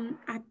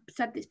I've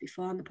said this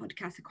before on the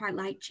podcast, I quite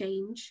like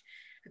change.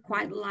 I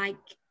quite like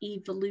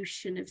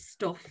evolution of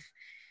stuff.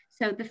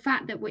 So the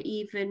fact that we're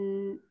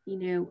even,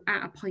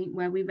 at a point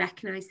where we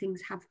recognise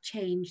things have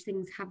changed,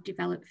 things have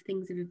developed,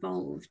 things have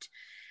evolved,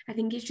 I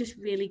think it's just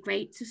really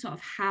great to sort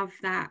of have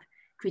that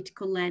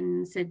critical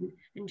lens and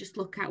just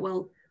look at,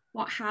 well,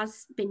 what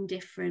has been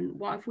different?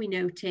 What have we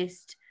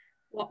noticed?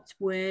 What's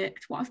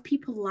worked? What have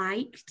people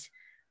liked?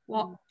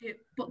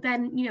 But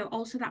then,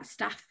 also that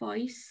staff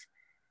voice.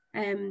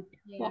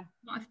 What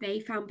have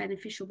they found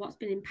beneficial? What's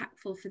been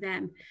impactful for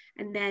them?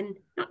 And then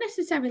not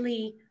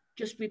necessarily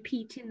just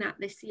repeating that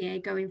this year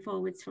going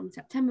forwards from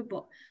September,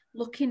 but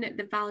looking at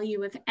the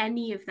value of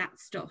any of that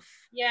stuff.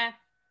 Yeah.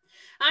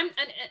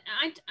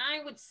 I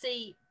would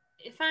see,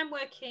 if I'm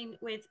working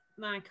with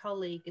my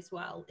colleague as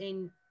well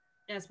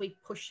as we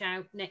push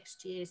out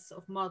next year's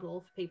sort of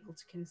model for people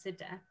to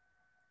consider,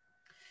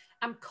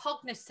 I'm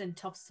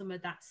cognizant of some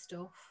of that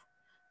stuff,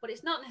 but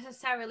it's not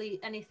necessarily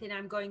anything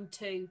I'm going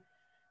to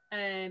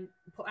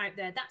put out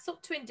there. That's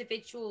up to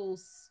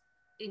individuals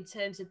in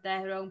terms of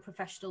their own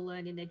professional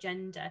learning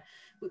agenda.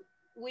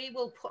 We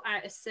will put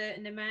out a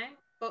certain amount,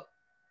 but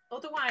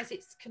otherwise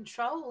it's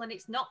control and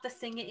it's not the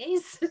thing it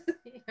is.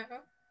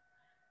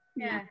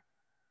 Yeah.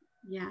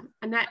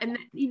 And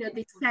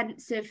this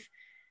sense of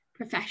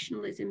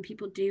professionalism,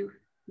 people do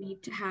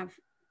need to have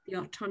the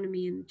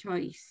autonomy and the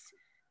choice.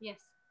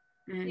 Yes.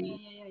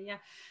 Yeah.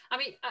 I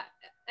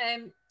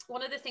mean,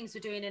 one of the things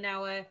we're doing in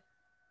our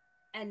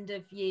end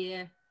of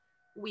year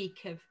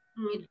week of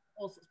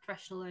all sorts of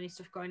professional learning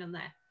stuff going on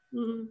there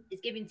is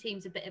giving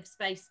teams a bit of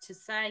space to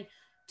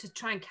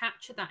try and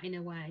capture that in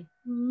a way,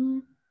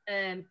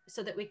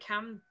 so that we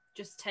can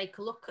just take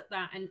a look at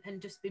that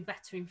and just be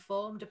better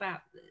informed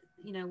about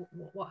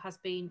what has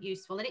been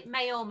useful, and it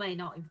may or may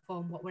not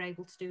inform what we're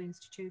able to do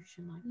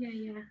institutionally.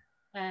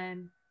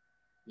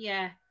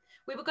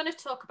 We were going to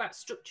talk about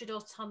structured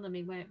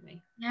autonomy, weren't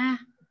we? Yeah.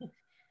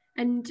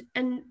 And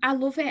I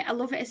love it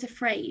as a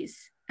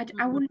phrase.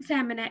 I wouldn't say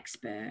I'm an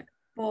expert,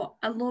 but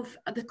I love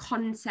the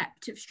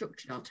concept of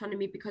structured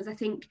autonomy, because I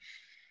think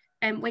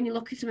when you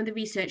look at some of the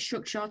research,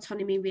 structured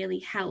autonomy really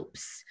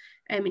helps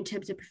in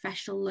terms of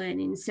professional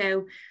learning.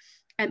 So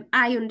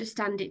I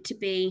understand it to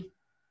be,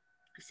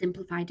 I've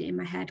simplified it in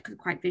my head because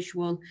it's quite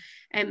visual,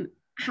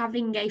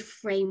 having a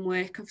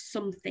framework of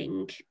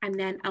something and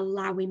then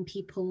allowing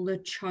people the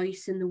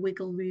choice and the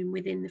wiggle room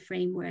within the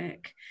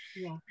framework.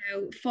 Yeah.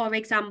 So, for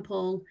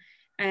example,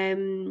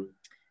 we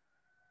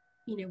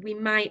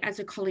might as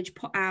a college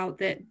put out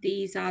that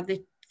these are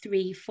the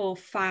 3, 4,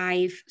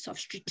 5 sort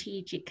of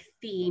strategic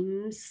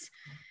themes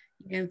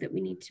that we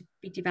need to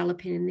be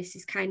developing, and this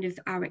is kind of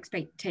our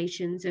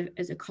expectations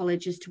as a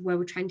college as to where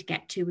we're trying to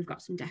get to. We've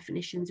got some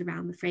definitions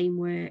around the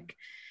framework,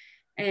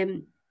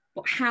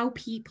 but how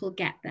people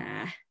get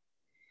there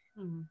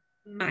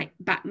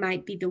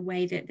might be the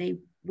way that they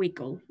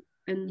wiggle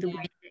and the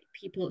way that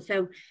people.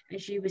 So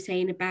as you were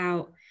saying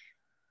about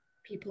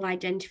people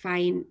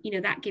identifying,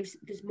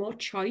 there's more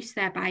choice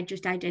there by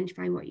just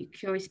identifying what you're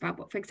curious about.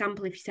 But for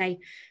example, if you say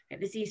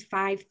there's these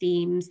 5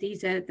 themes,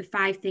 these are the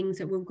 5 things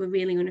that we're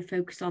really going to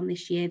focus on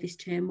this year, this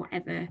term,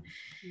 whatever,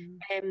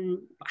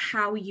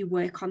 how you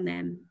work on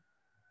them.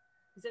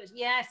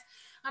 Yes.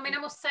 I mean, I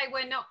must say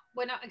we're not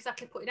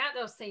exactly putting out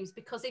those themes,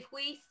 because if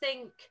we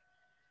think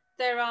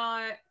there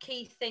are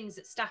key things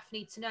that staff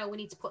need to know, we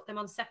need to put them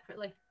on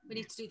separately. We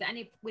need to do that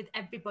with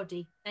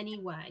everybody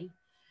anyway.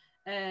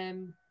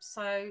 I'm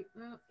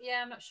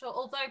not sure,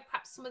 although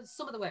perhaps some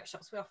of the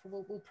workshops we offer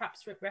will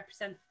perhaps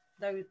represent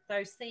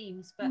those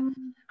themes, but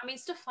I mean,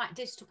 stuff like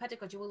digital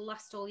pedagogy will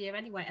last all year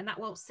anyway, and that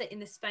won't sit in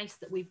the space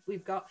that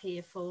we've got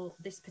here for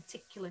this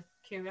particular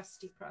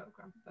Curiosity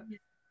program. But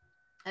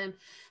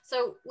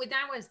so with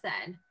ours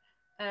then,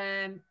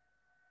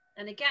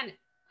 and again,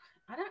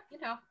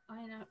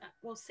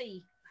 we'll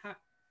see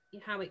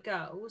how it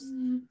goes.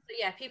 So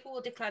people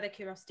will declare their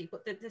curiosity,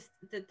 but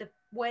the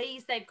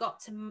ways they've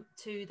got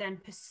to then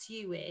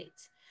pursue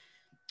it.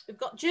 We've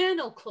got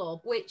Journal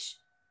Club, which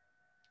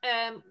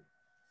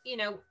we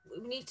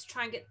need to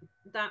try and get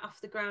that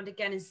off the ground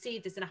again and see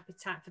if there's an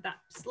appetite for that.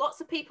 Lots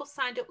of people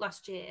signed up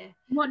last year.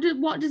 What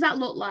does that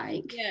look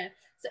like?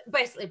 So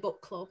basically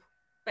book club.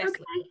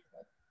 Okay.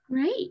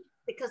 Great.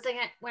 Because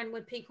when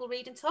people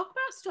read and talk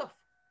about stuff,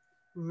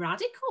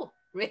 radical,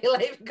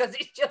 really, because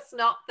it's just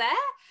not there.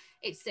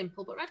 It's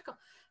simple but radical.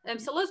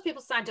 So loads of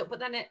people signed up, but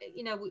then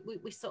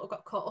we sort of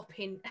got caught up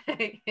in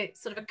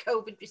sort of a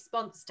COVID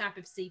response type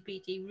of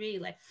CPD,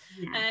 really.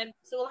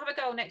 So we'll have a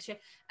go next year,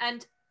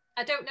 and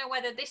I don't know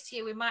whether this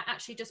year we might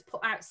actually just put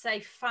out, say,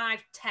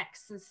 5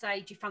 texts and say,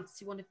 do you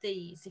fancy one of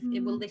these?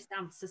 Will this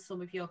answer some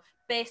of your,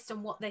 based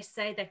on what they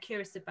say they're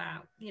curious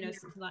about,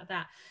 something like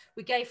that.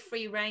 We gave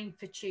free rein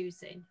for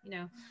choosing,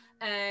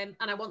 and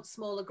I want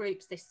smaller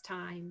groups this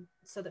time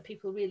so that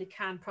people really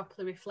can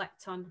properly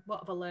reflect on what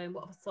have I learned,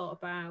 what have I thought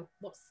about,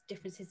 what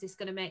difference is this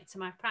going to make to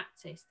my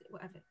practice,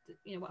 whatever,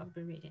 what I've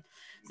been reading.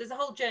 So there's a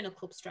whole journal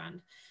club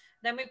strand.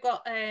 Then we've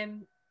got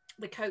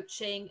the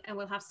coaching, and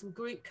we'll have some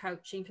group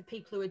coaching for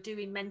people who are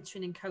doing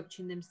mentoring and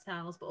coaching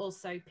themselves, but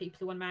also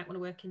people who might want to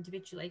work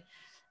individually,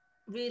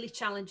 really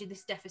challenging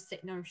this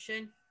deficit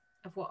notion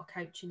of what a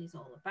coaching is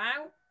all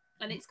about.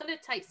 And it's going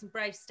to take some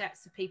brave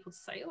steps for people to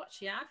say, oh,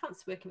 actually, I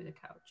fancy working with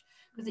a coach,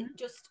 because it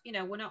just,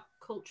 we're not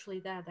culturally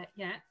there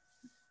yet.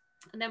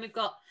 And then we've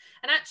got,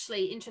 and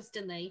actually,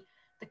 interestingly,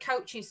 the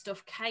coaching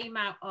stuff came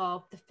out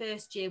of the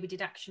first year we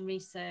did action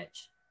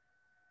research,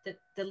 that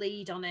the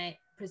lead on it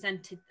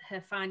presented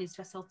her findings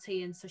to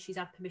SLT, and so she's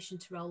had permission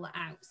to roll that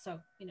out. So,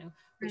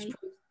 which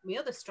proves the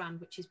other strand,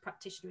 which is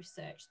practitioner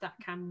research, that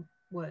can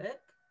work.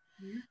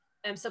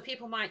 So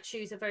people might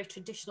choose a very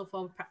traditional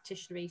form of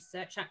practitioner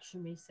research,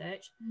 action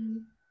research.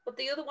 But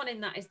the other one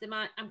in that is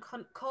I'm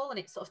calling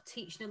it sort of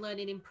teaching and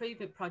learning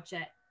improvement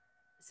project,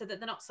 so that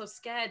they're not so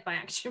scared by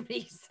action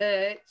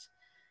research.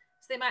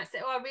 So they might say,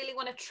 oh, I really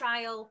want to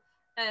trial,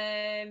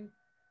 I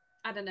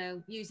don't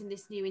know, using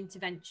this new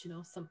intervention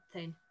or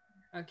something.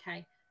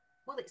 Okay.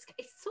 Well,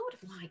 it's sort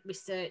of like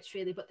research,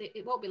 really, but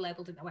it won't be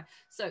labelled in that way.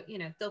 So,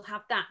 they'll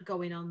have that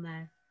going on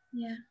there.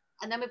 Yeah.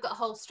 And then we've got a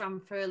whole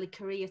strand for early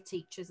career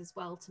teachers as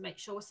well, to make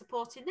sure we're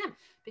supporting them.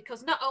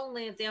 Because not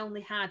only have they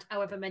only had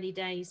however many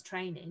days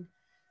training,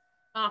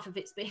 half of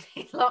it's been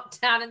in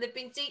lockdown, and they've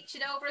been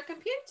teaching over a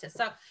computer.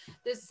 So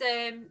there's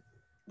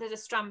a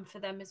strand for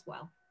them as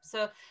well.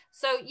 So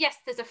yes,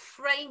 there's a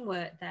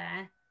framework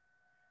there,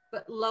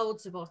 but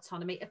loads of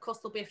autonomy. Of course,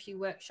 there'll be a few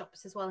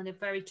workshops as well, in a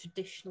very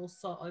traditional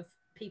sort of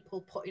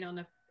people putting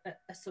on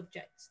a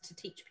subject to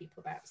teach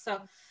people about. So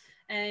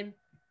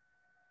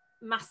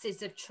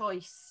masses of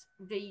choice,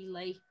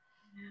 really.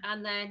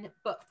 And then,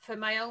 but for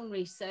my own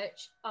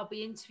research, I'll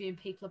be interviewing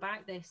people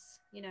about this,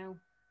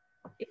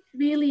 It's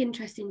really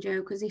interesting,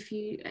 Jo, because if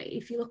you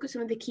look at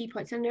some of the key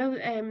points, I know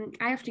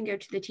I often go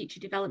to the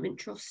Teacher Development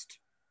Trust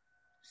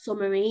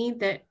summary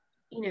that,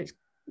 it's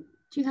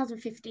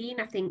 2015,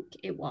 I think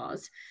it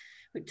was.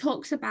 It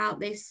talks about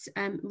this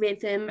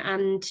rhythm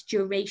and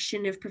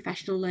duration of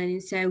professional learning.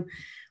 So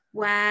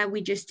where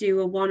we just do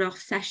a one-off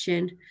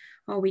session,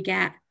 or we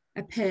get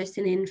a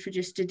person in for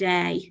just a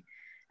day,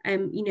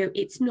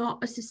 it's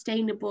not a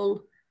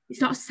sustainable,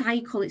 it's not a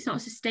cycle, it's not a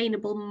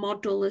sustainable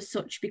model as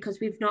such, because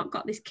we've not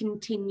got this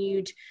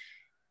continued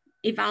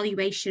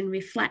evaluation,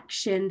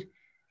 reflection,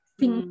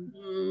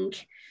 thinking.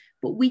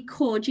 But we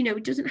could,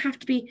 it doesn't have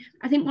to be.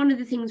 I think one of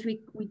the things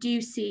we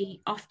do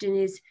see often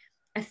is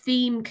a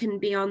theme can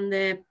be on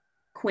the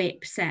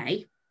quip,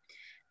 say,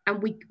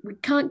 and we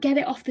can't get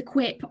it off the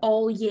quip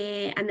all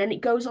year, and then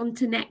it goes on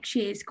to next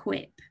year's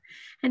quip.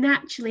 And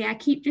actually, I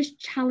keep just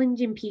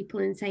challenging people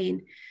and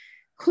saying,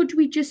 could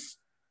we just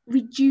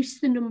reduce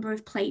the number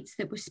of plates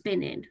that we're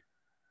spinning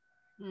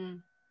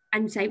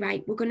and say,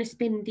 right, we're going to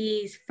spin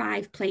these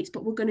 5 plates,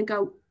 but we're going to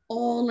go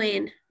all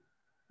in.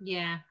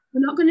 Yeah.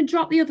 We're not going to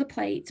drop the other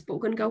plates, but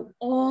we're going to go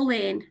all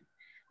in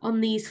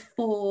on these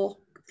 4.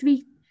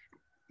 3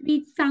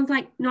 sounds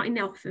like not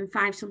enough, and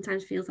 5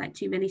 sometimes feels like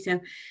too many.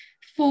 So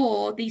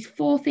these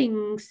 4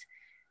 things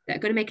that are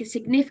going to make a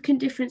significant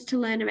difference to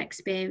learner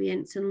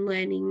experience and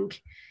learning.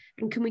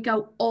 And can we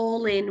go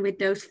all in with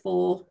those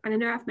 4? And I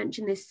know I've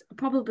mentioned this, I'm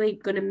probably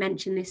going to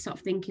mention this sort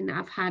of thinking that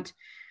I've had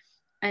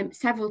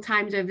several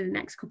times over the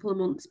next couple of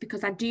months,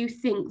 because I do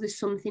think there's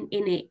something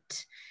in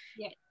it.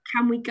 Yeah.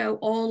 Can we go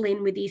all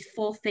in with these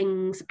 4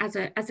 things as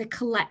a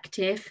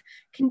collective,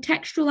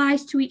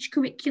 contextualized to each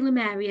curriculum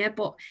area,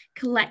 but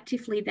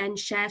collectively then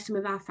share some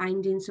of our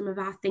findings, some of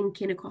our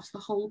thinking across the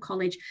whole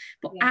college.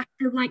 But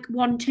after like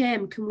 1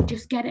 term, can we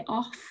just get it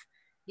off?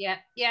 Yeah.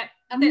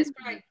 I think it's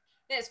great.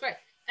 Yeah, it's great.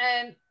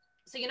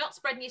 So you're not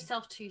spreading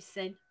yourself too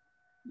thin.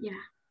 Yeah.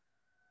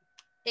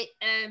 It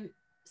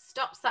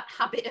stops that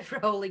habit of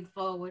rolling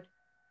forward.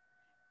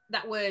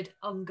 That word,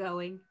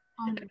 ongoing.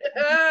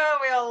 Oh,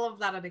 we all love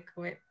that on a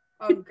quip.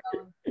 Ongoing.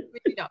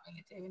 Really not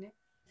really doing it.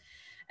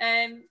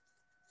 And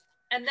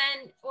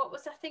then what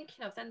was I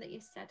thinking of then that you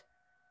said?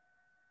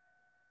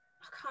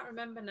 I can't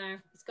remember now.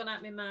 It's gone out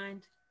of my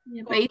mind.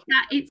 Yeah, but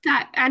it's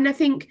that, and I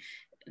think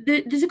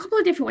there's a couple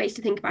of different ways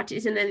to think about it,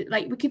 isn't there?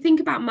 Like, we could think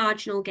about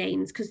marginal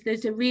gains, because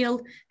there's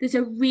real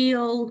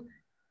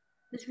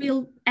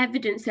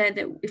evidence there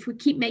that if we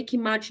keep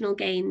making marginal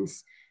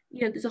gains,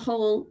 there's a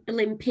whole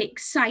Olympic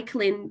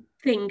cycling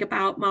thing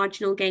about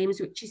marginal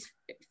gains, which is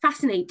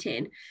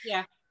fascinating.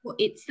 Yeah. But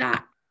it's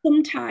that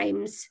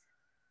sometimes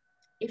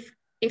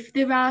if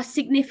there are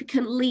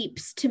significant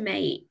leaps to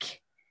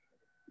make,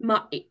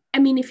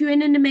 if you're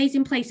in an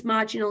amazing place,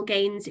 marginal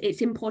gains,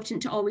 it's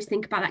important to always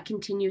think about that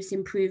continuous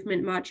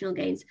improvement, marginal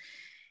gains.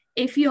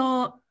 If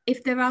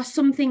there are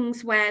some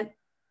things where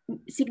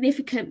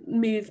significant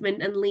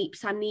movement and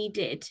leaps are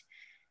needed,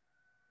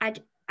 I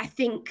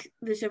think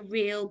there's a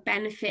real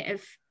benefit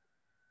of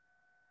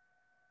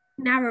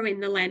narrowing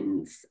the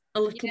lens a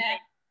little bit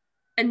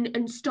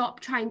and stop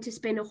trying to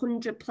spin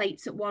 100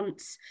 plates at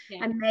once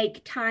and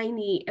make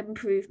tiny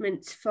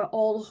improvements for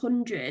all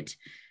 100.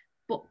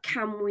 But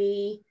can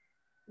we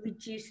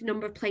reduce the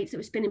number of plates that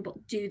we're spinning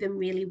but do them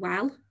really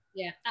well?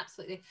 Yeah,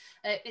 absolutely.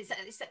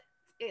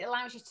 It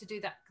allows you to do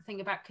that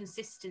thing about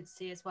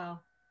consistency as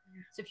well.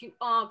 So if you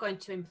are going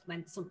to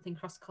implement something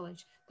cross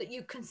college, that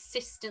you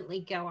consistently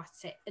go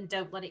at it and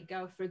don't let it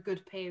go for a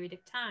good period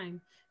of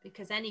time,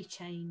 because any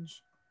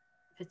change,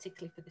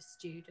 particularly for the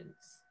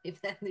students,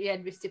 if they're the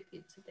end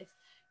recipients of this,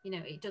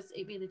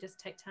 it really does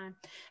take time.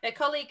 A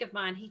colleague of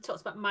mine, he talks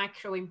about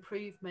micro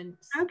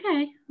improvements.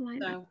 Okay.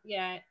 So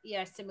yeah,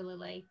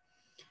 similarly.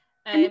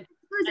 A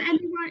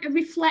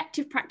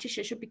reflective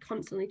practitioner should be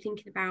constantly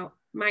thinking about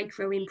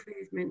micro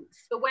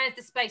improvements. But where's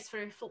the space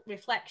for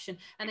reflection?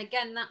 And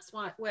again, that's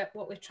what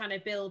we're trying to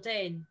build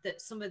in,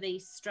 that some of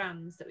these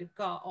strands that we've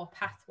got, or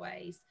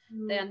pathways,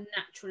 they are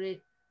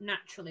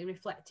naturally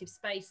reflective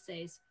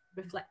spaces,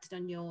 reflected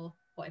on your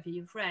whatever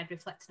you've read,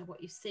 reflected on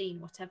what you've seen,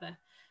 whatever.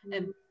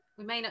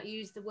 We may not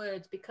use the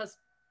words because,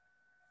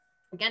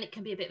 again, it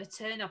can be a bit of a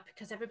turn off,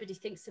 because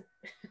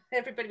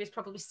everybody was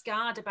probably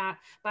scarred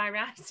by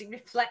writing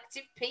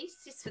reflective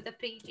pieces for the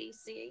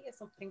PGCE or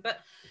something.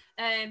 But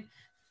and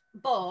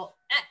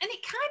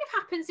it kind of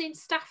happens in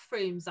staff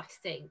rooms, I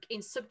think,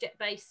 in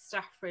subject-based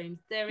staff rooms.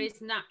 There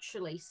is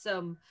naturally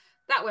some,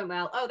 that went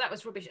well, oh, that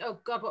was rubbish, oh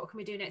God, what can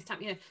we do next time?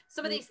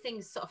 Some of these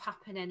things sort of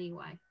happen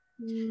anyway.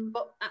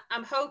 But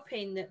I'm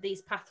hoping that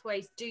these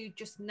pathways do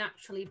just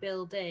naturally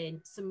build in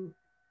some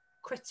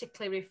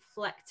critically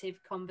reflective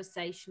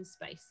conversation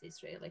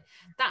spaces, really.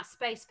 That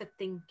space for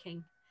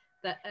thinking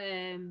that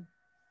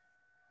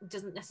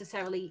doesn't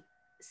necessarily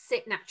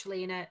sit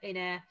naturally in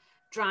a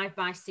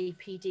drive-by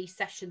CPD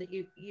session that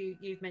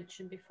you've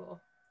mentioned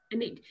before.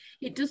 And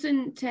it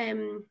doesn't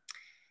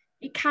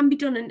it can be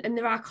done, and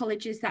there are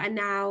colleges that are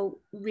now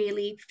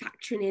really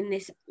factoring in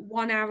this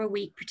 1 hour a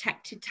week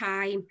protected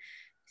time.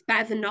 It's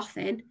better than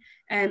nothing,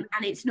 and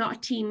it's not a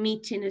team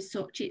meeting as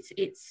such,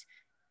 it's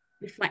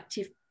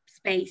reflective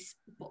space.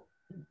 But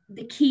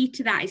the key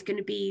to that is going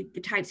to be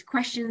the types of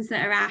questions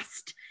that are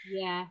asked,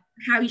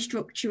 how you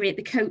structure it,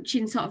 the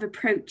coaching sort of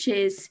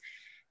approaches,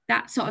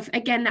 that sort of,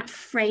 again, that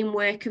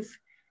framework of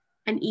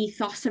an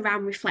ethos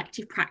around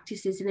reflective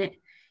practice, isn't it?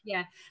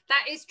 Yeah,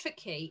 that is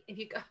tricky. If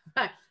you go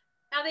right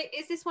now,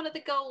 is this one of the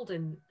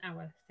golden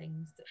hour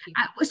things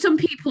that some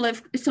people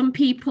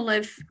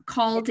have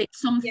called it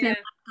something like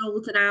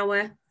golden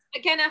hour?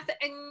 Again, I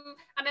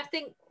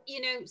think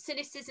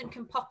cynicism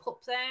can pop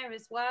up there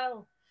as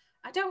well.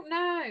 I don't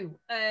know.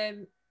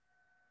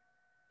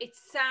 It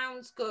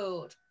sounds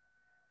good.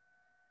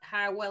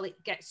 How well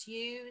it gets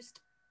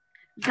used.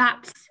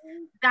 That's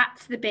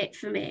the bit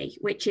for me,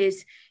 which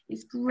is,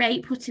 it's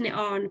great putting it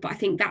on, but I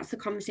think that's the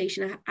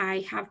conversation I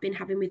have been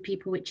having with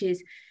people, which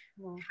is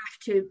have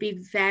to be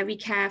very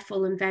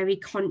careful and very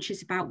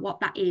conscious about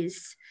what that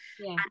is.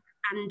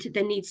 And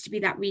there needs to be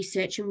that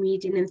research and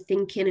reading and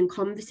thinking and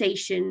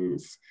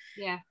conversations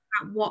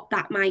about what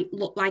that might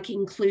look like,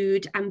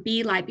 include and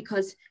be like,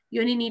 because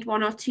you only need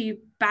 1 or 2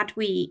 bad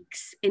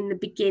weeks in the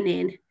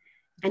beginning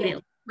and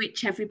it'll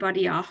switch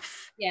everybody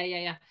off.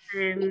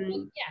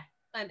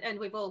 And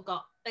we've all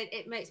got,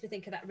 it makes me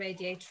think of that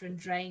radiator and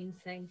drain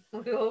thing.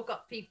 We've all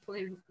got people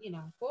who,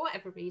 for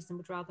whatever reason,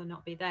 would rather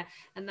not be there,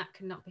 and that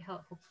cannot be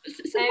helpful.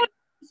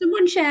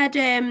 Someone shared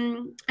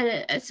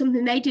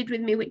something they did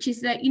with me, which is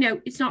that,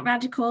 it's not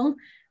radical,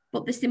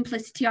 but the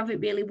simplicity of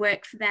it really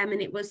worked for them,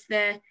 and it was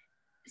the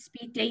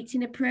speed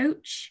dating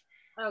approach.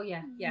 Oh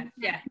yeah.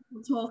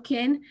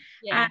 Talking.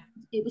 And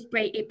it was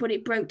great, but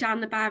it broke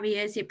down the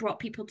barriers, it brought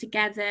people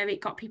together,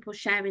 it got people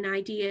sharing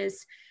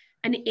ideas,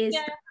 and it is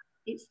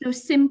it's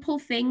those simple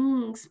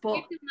things. But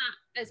we've done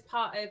that as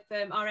part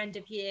of our end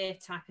of year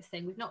type of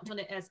thing. We've not done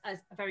it as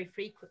very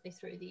frequently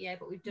through the year,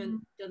 but we've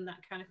done that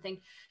kind of thing,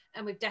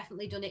 and we've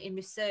definitely done it in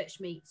research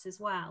meets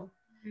as well,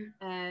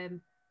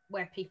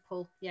 where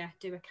people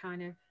do a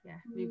kind of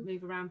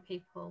move around,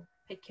 people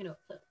picking up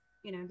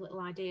little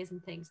ideas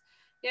and things.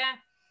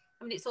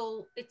 I mean, it's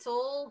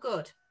all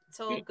good. It's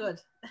all good.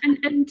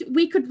 And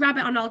we could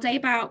rabbit on all day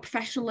about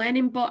professional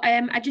learning, but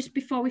I just,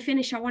 before we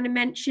finish, I want to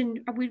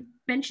mention, we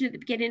mentioned at the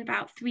beginning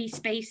about 3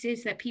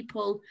 spaces that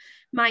people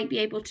might be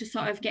able to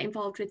sort of get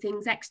involved with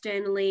things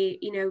externally,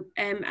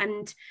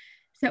 and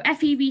so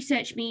FE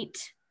Research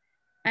Meet,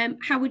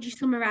 how would you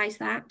summarize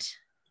that?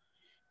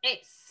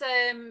 It's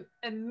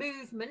a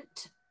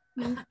movement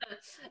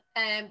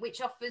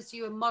which offers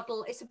you a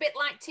model. It's a bit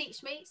like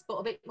Teach Meets, but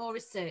a bit more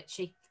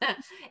researchy.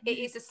 It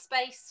is a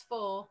space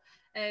for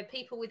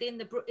people within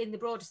the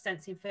broader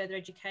sense in further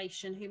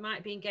education who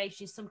might be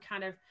engaged in some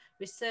kind of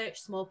research,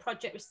 small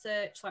project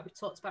research like we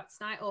talked about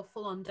tonight, or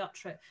full-on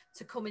doctorate,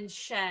 to come and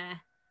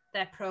share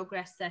their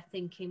progress, their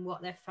thinking,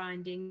 what they're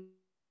finding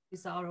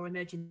are, or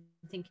emerging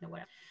thinking, or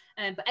whatever.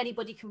 But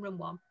anybody can run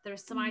one. There are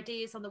some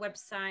ideas on the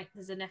website.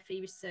 There's an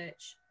FE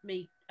research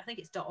meet, I think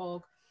it's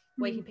 .org,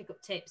 where you can pick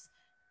up tips.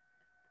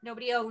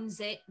 Nobody owns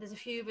it. There's a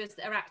few of us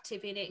that are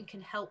active in it and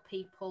can help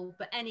people,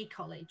 but any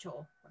college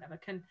or whatever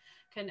can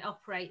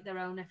operate their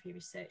own FE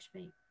research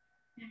meet.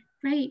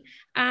 Great.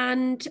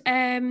 And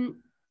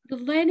the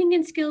Learning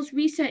and Skills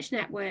Research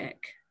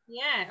Network.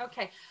 Yeah,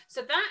 okay.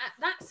 So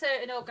that's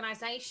an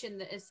organisation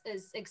that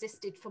has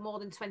existed for more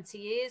than 20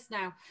 years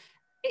now.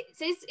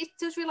 It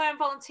does rely on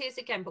volunteers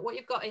again, but what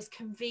you've got is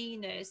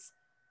conveners,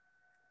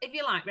 if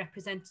you like,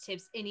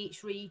 representatives in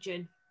each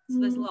region. So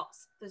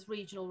there's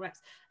regional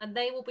reps, and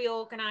they will be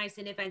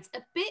organising events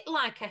a bit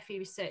like FE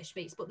research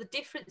meets, but the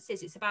difference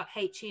is it's about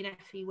HE and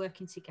FE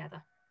working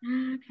together.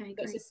 Okay,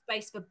 so it's a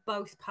space for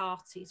both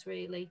parties,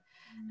 really.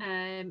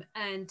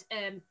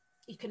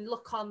 You can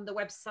look on the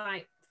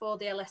website for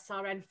the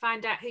LSRN,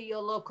 find out who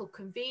your local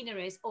convener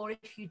is, or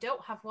if you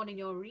don't have one in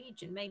your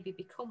region, maybe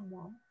become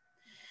one.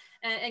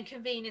 And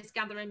conveners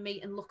gather and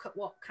meet and look at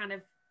what kind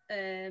of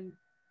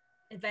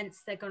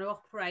events they're going to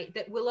operate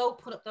that will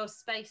open up those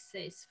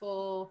spaces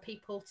for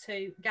people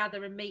to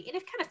gather and meet in a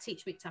kind of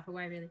teach meet type of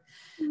way, really.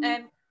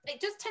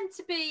 It does tend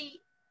to be,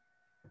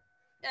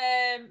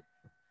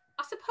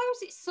 I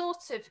suppose it's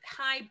sort of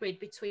hybrid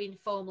between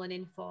formal and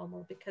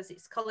informal, because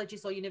it's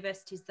colleges or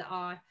universities that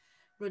are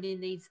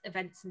running these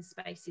events and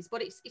spaces,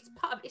 but it's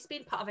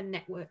been part of a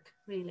network,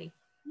 really.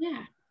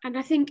 Yeah. And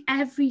I think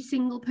every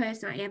single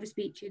person I ever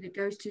speak to that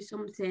goes to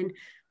something,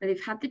 that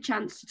they've had the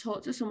chance to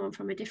talk to someone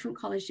from a different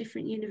college,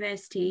 different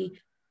university,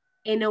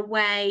 in a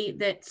way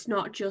that's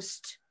not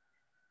just,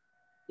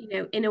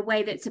 in a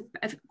way that's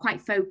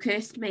quite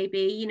focused,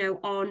 maybe,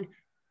 on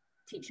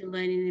teaching and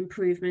learning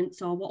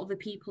improvements or what other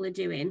people are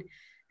doing,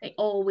 they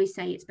always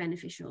say it's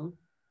beneficial.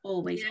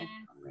 Always.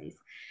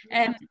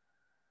 Yeah.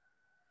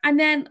 And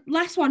then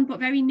last one, but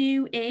very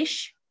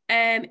new-ish,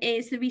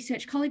 is the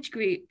Research College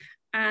Group.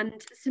 And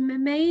some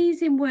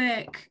amazing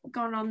work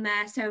gone on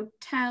there. So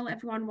tell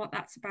everyone what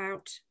that's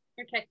about.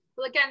 Okay.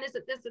 Well, again,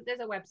 there's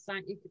a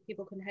website.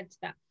 People can head to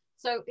that.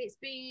 So it's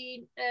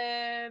been,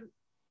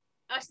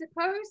 I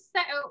suppose,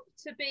 set up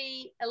to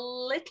be a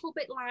little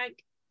bit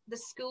like the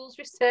Schools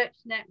Research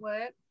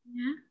Network,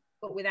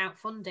 but without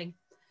funding.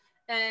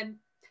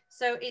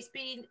 So it's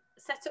been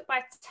set up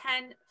by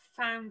 10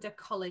 founder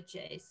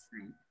colleges.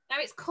 Right. Now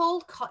it's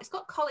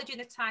got college in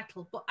the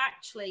title, but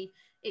actually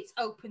it's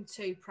open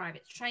to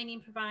private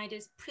training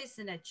providers,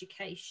 prison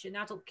education,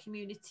 adult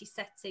community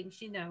settings,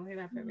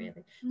 whoever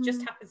really.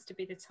 Just happens to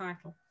be the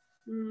title.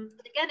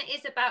 But again, it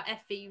is about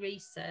FE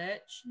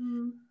research.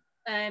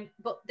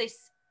 But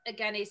this,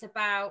 again, is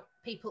about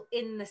people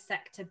in the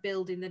sector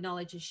building the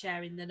knowledge and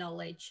sharing the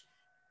knowledge.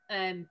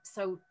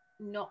 So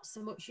not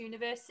so much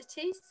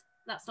universities.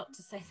 That's not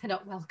to say they're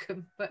not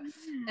welcome, but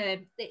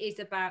it is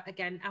about,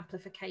 again,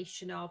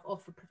 amplification of, or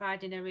for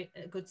providing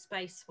a good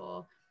space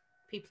for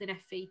people in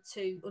FE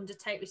to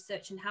undertake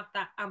research and have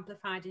that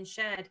amplified and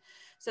shared.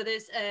 So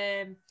there's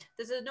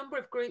a number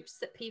of groups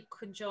that people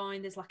can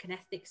join. There's like an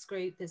ethics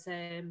group. There's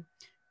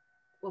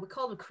we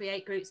call them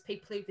create groups.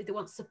 People who they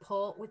want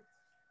support with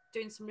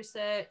doing some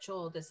research,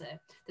 or there's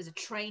a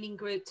training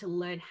group to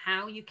learn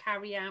how you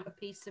carry out a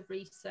piece of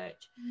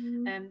research,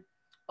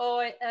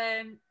 or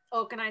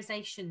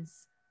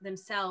organisations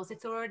themselves, if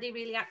they're already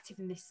really active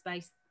in this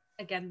space,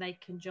 again, they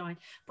can join.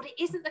 But it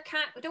isn't the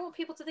kind, I don't want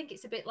people to think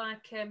it's a bit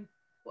like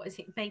what is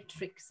it,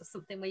 Matrix or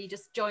something, where you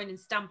just join and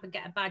stamp and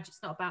get a badge.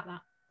 It's not about that.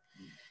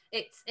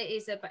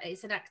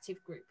 It's an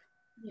active group.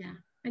 Yeah.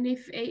 And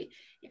if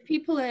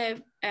people are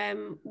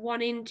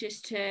wanting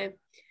just to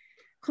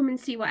come and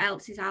see what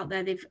else is out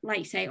there, they've, like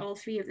you say, all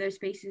three of those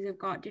spaces have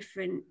got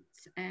different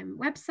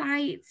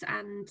websites,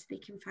 and they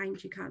can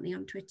find you, can't they,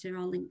 on Twitter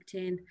or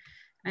LinkedIn,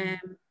 and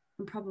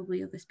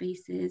probably other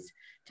spaces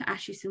to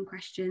ask you some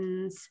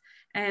questions.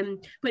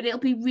 But it'll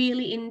be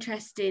really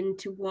interesting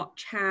to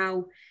watch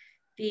how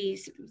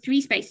these three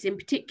spaces in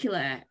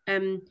particular,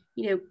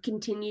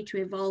 continue to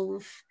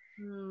evolve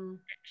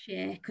next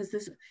year,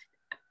 because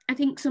I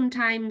think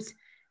sometimes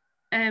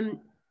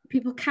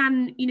people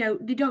can,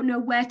 they don't know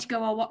where to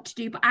go or what to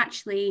do, but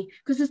actually,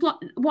 because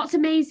what's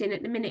amazing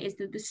at the minute is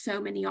that there's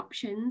so many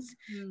options,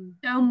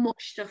 so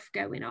much stuff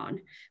going on.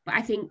 But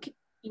I think,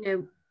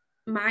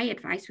 my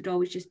advice would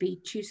always just be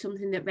choose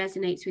something that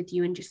resonates with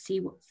you and just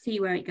see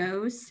where it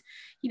goes.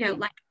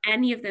 Like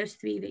any of those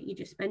three that you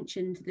just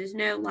mentioned, there's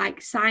no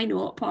like sign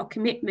up or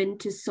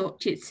commitment as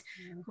such. It's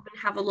come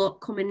and have a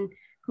look, come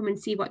and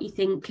see what you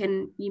think,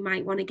 and you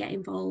might want to get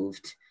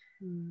involved,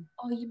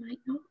 or you might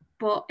not.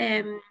 But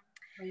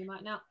or you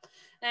might not.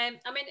 And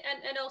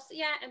also,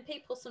 and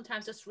people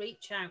sometimes just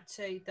reach out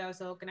to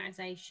those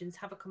organisations,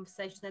 have a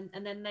conversation,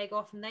 and then they go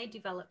off and they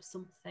develop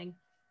something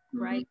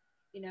great.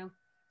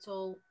 It's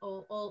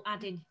all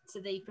adding to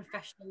the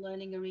professional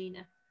learning arena.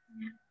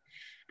 Yeah.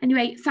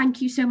 Anyway,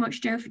 thank you so much,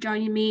 Jo, for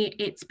joining me.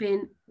 It's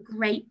been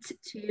great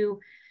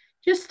to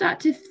just start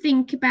to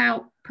think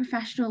about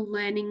professional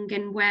learning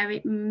and where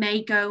it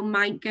may go,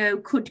 might go,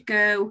 could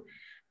go,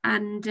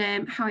 and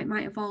how it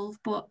might evolve.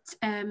 But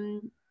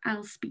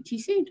I'll speak to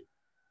you soon.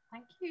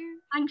 Thank you.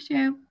 Thanks,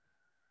 Jo.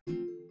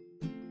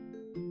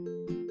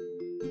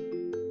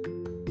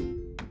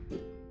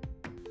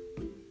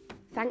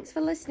 Thanks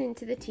for listening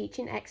to the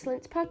Teaching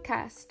Excellence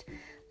podcast.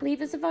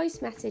 Leave us a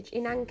voice message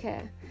in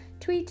Anchor.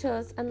 Tweet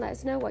us and let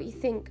us know what you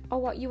think or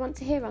what you want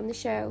to hear on the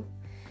show.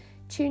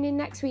 Tune in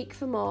next week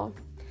for more.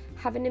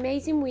 Have an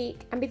amazing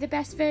week and be the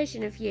best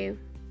version of you.